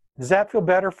 does that feel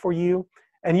better for you?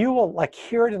 And you will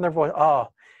hear it in their voice, oh,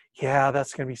 yeah,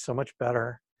 that's going to be so much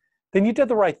better. Then you did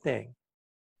the right thing.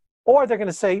 Or they're going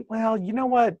to say, well, you know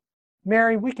what,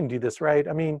 Mary, we can do this, right?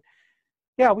 I mean,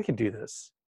 yeah, we can do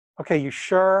this. Okay, you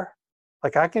sure?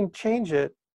 Like, I can change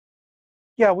it.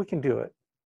 Yeah, we can do it.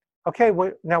 Okay,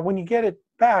 now when you get it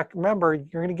back, remember,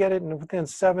 you're going to get it within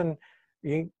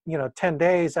 10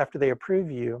 days after they approve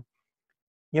you.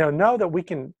 Know that we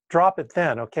can drop it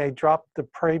then, okay? Drop the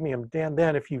premium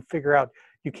then if you figure out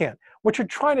you can't. What you're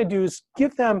trying to do is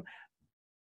give them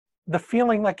the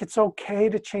feeling like it's okay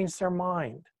to change their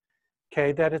mind,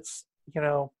 okay? That it's, they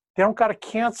don't got to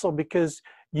cancel because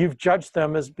you've judged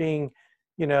them as being,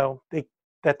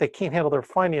 that they can't handle their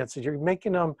finances. You're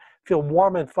making them feel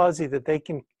warm and fuzzy that they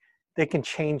can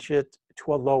change it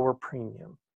to a lower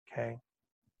premium, okay?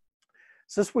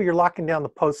 So this is where you're locking down the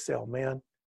post-sale, man.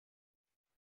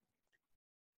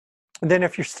 And then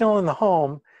if you're still in the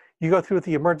home, you go through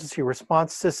the emergency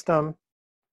response system,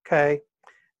 okay?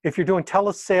 If you're doing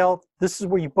telesale, this is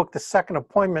where you book the second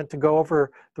appointment to go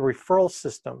over the referral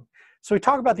system. So we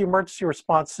talk about the emergency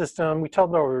response system. We tell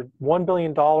them over $1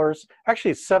 billion,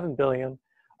 actually it's $7 billion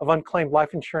of unclaimed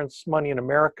life insurance money in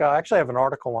America. I actually have an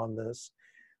article on this,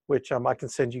 which I can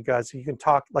send you guys. You can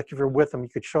talk, like if you're with them, you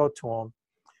could show it to them,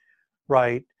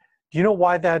 right? Do you know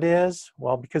why that is?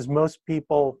 Well, because most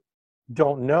people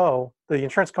don't know, the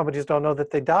insurance companies don't know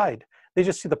that they died. They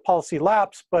just see the policy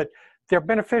lapse, but their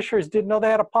beneficiaries didn't know they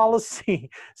had a policy,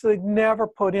 so they never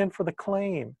put in for the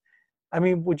claim. I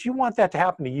mean, would you want that to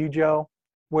happen to you, Joe,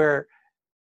 where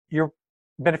your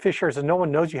beneficiaries and no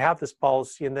one knows you have this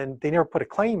policy and then they never put a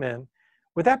claim in?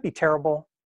 Would that be terrible?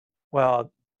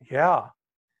 Well, yeah.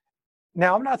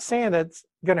 Now, I'm not saying that's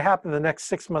going to happen in the next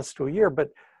 6 months to a year, but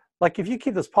like if you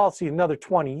keep this policy another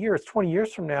 20 years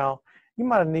from now, you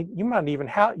might not even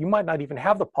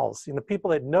have the policy, and the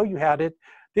people that know you had it,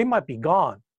 they might be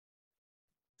gone.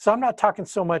 So I'm not talking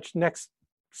so much next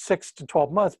 6 to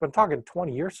 12 months, but I'm talking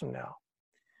 20 years from now.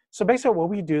 So basically what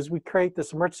we do is we create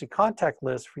this emergency contact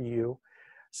list for you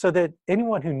so that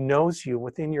anyone who knows you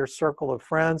within your circle of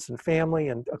friends and family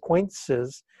and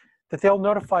acquaintances, that they'll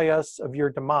notify us of your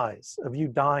demise, of you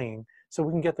dying, so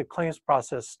we can get the claims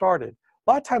process started.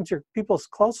 A lot of times your people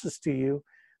closest to you,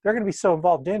 they're going to be so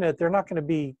involved in it, they're not going to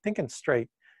be thinking straight.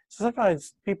 So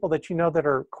sometimes people that you know that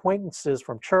are acquaintances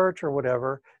from church or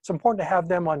whatever, it's important to have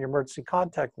them on your emergency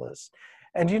contact list.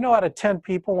 And out of 10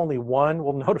 people, only one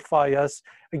will notify us.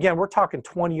 Again, we're talking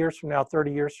 20 years from now,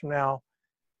 30 years from now,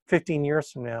 15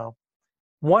 years from now.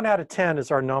 1 out of 10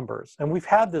 is our numbers. And we've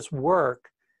had this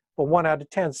work, but 1 out of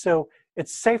 10. So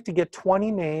it's safe to get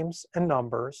 20 names and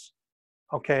numbers,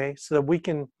 okay, so that we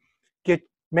can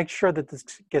make sure that this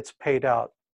gets paid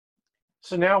out.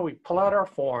 So now we pull out our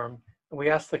form and we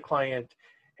ask the client,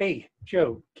 hey,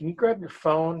 Joe, can you grab your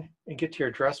phone and get to your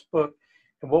address book?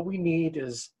 And what we need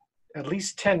is at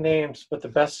least 10 names, but the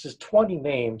best is 20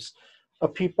 names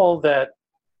of people that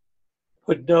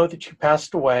would know that you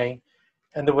passed away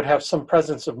and that would have some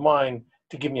presence of mind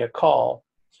to give me a call.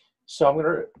 So I'm going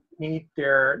to need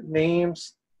their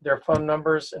names, their phone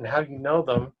numbers, and how you know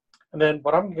them. And then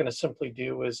what I'm going to simply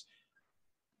do is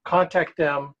contact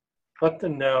them, let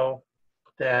them know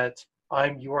that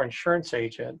I'm your insurance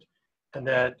agent and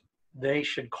that they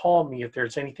should call me if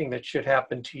there's anything that should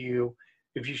happen to you,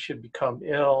 if you should become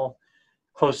ill,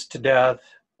 close to death,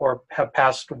 or have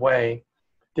passed away,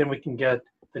 then we can get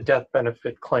the death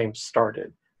benefit claim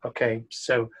started. Okay,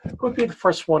 so who would be the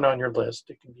first one on your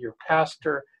list? It can be your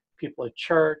pastor, people at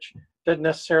church. Doesn't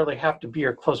necessarily have to be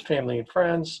your close family and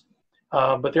friends,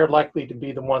 but they're likely to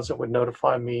be the ones that would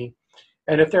notify me.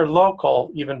 And if they're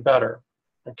local, even better,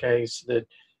 okay, so that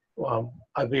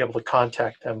I'd be able to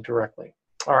contact them directly.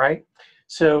 All right,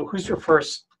 so who's your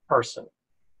first person?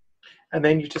 And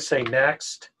then you just say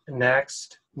next,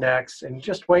 next, next, and you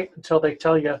just wait until they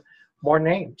tell you more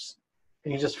names.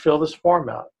 And you just fill this form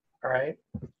out, all right?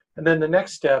 And then the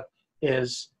next step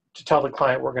is to tell the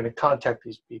client we're going to contact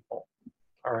these people,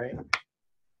 all right?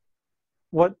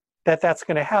 That's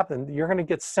going to happen. You're going to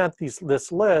get sent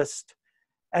this list,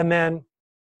 and then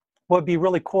what would be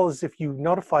really cool is if you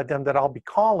notified them that I'll be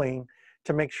calling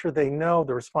to make sure they know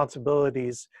the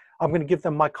responsibilities. I'm going to give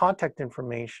them my contact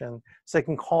information so they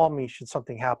can call me should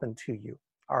something happen to you,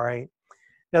 all right?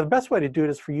 Now, the best way to do it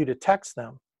is for you to text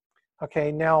them,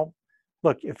 okay? Now,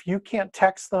 look, if you can't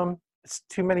text them, it's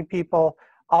too many people,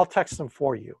 I'll text them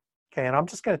for you, okay? And I'm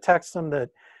just going to text them that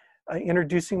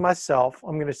introducing myself.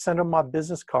 I'm going to send them my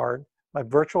business card, my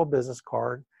virtual business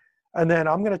card, and then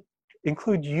I'm going to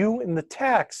include you in the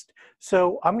text.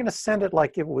 So I'm going to send it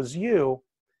like it was you,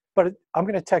 but I'm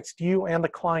going to text you and the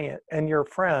client and your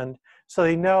friend so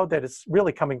they know that it's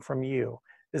really coming from you.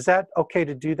 Is that okay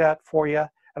to do that for you?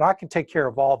 And I can take care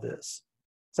of all this.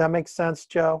 Does that make sense,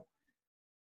 Joe?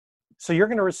 So you're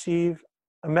going to receive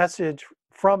a message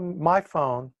from my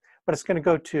phone, but it's going to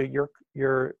go to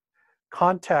your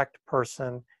contact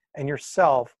person and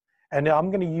yourself, and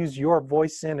I'm going to use your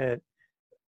voice in it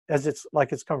as it's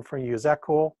like it's coming from you. Is that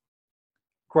cool?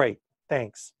 Great,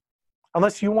 thanks.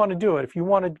 Unless you want to do it. If you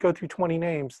want to go through 20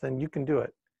 names, then you can do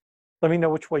it. Let me know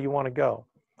which way you want to go.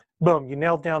 Boom, you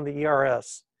nailed down the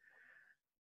ERS.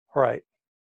 All right.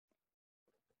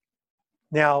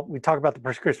 Now we talk about the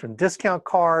prescription discount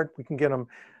card. We can get them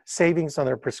savings on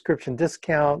their prescription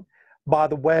discount. By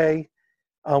the way,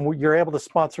 you're able to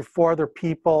sponsor 4 other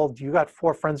people. You got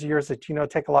 4 friends of yours that you know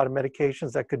take a lot of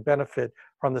medications that could benefit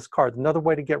from this card. Another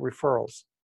way to get referrals.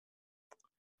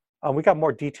 We got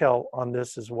more detail on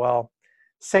this as well.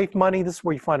 Safe money, this is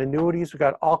where you find annuities. We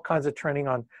got all kinds of training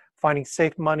on finding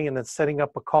safe money and then setting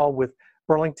up a call with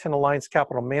Burlington Alliance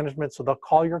Capital Management. So they'll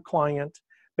call your client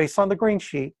based on the green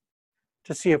sheet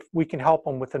to see if we can help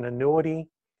them with an annuity.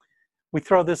 We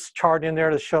throw this chart in there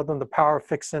to show them the power of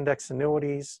fixed index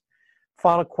annuities.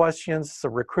 Final questions, it's a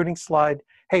recruiting slide.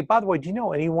 Hey, by the way, do you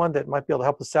know anyone that might be able to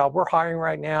help us out? We're hiring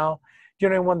right now. Do you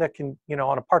know anyone that can,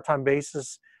 on a part-time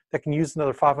basis, that can use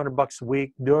another $500 a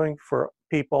week doing for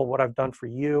people what I've done for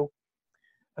you?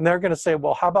 And they're going to say,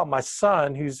 well, how about my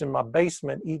son who's in my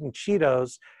basement eating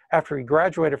Cheetos after he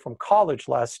graduated from college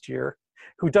last year,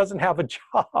 who doesn't have a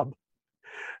job?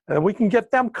 And we can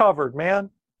get them covered, man,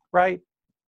 right?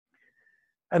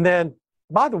 And then,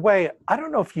 by the way, I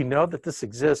don't know if you know that this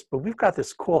exists, but we've got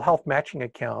this cool health matching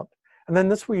account. And then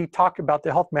this where you talk about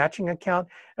the health matching account.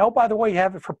 Oh, by the way, you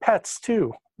have it for pets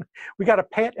too. We got a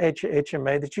pet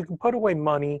HMA that you can put away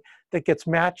money that gets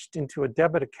matched into a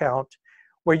debit account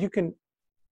where you can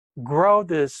grow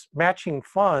this matching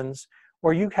funds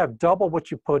where you have double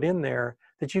what you put in there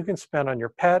that you can spend on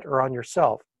your pet or on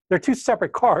yourself. They're 2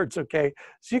 separate cards, okay?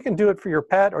 So you can do it for your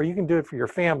pet or you can do it for your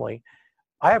family.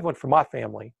 I have one for my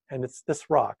family, and this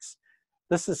rocks.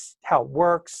 This is how it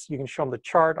works. You can show them the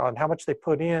chart on how much they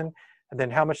put in and then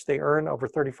how much they earn over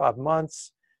 35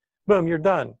 months. Boom, you're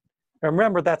done. And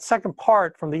remember, that second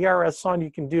part from the ERS on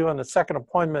you can do on the second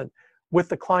appointment with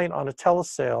the client on a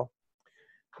telesale.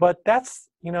 But that's,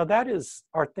 that is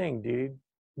our thing, dude.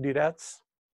 Dudettes.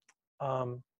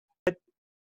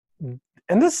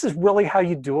 And this is really how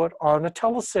you do it on a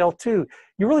telesale too.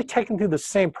 You're really taking through the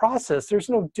same process. There's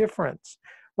no difference,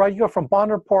 right? You go from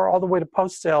bond report all the way to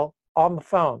post sale on the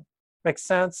phone. Makes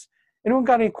sense? Anyone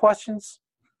got any questions?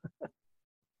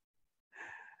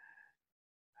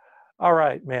 All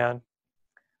right, man.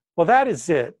 Well, that is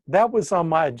it. That was on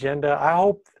my agenda. I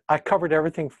hope I covered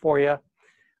everything for you.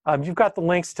 You've got the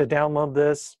links to download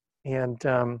this, and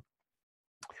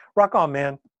rock on,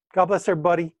 man. God bless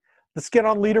everybody. Let's get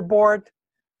on leaderboard.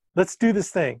 Let's do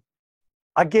this thing.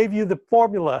 I gave you the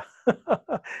formula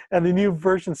and the new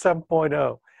version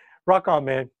 7.0. Rock on,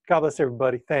 man. God bless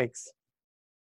everybody. Thanks.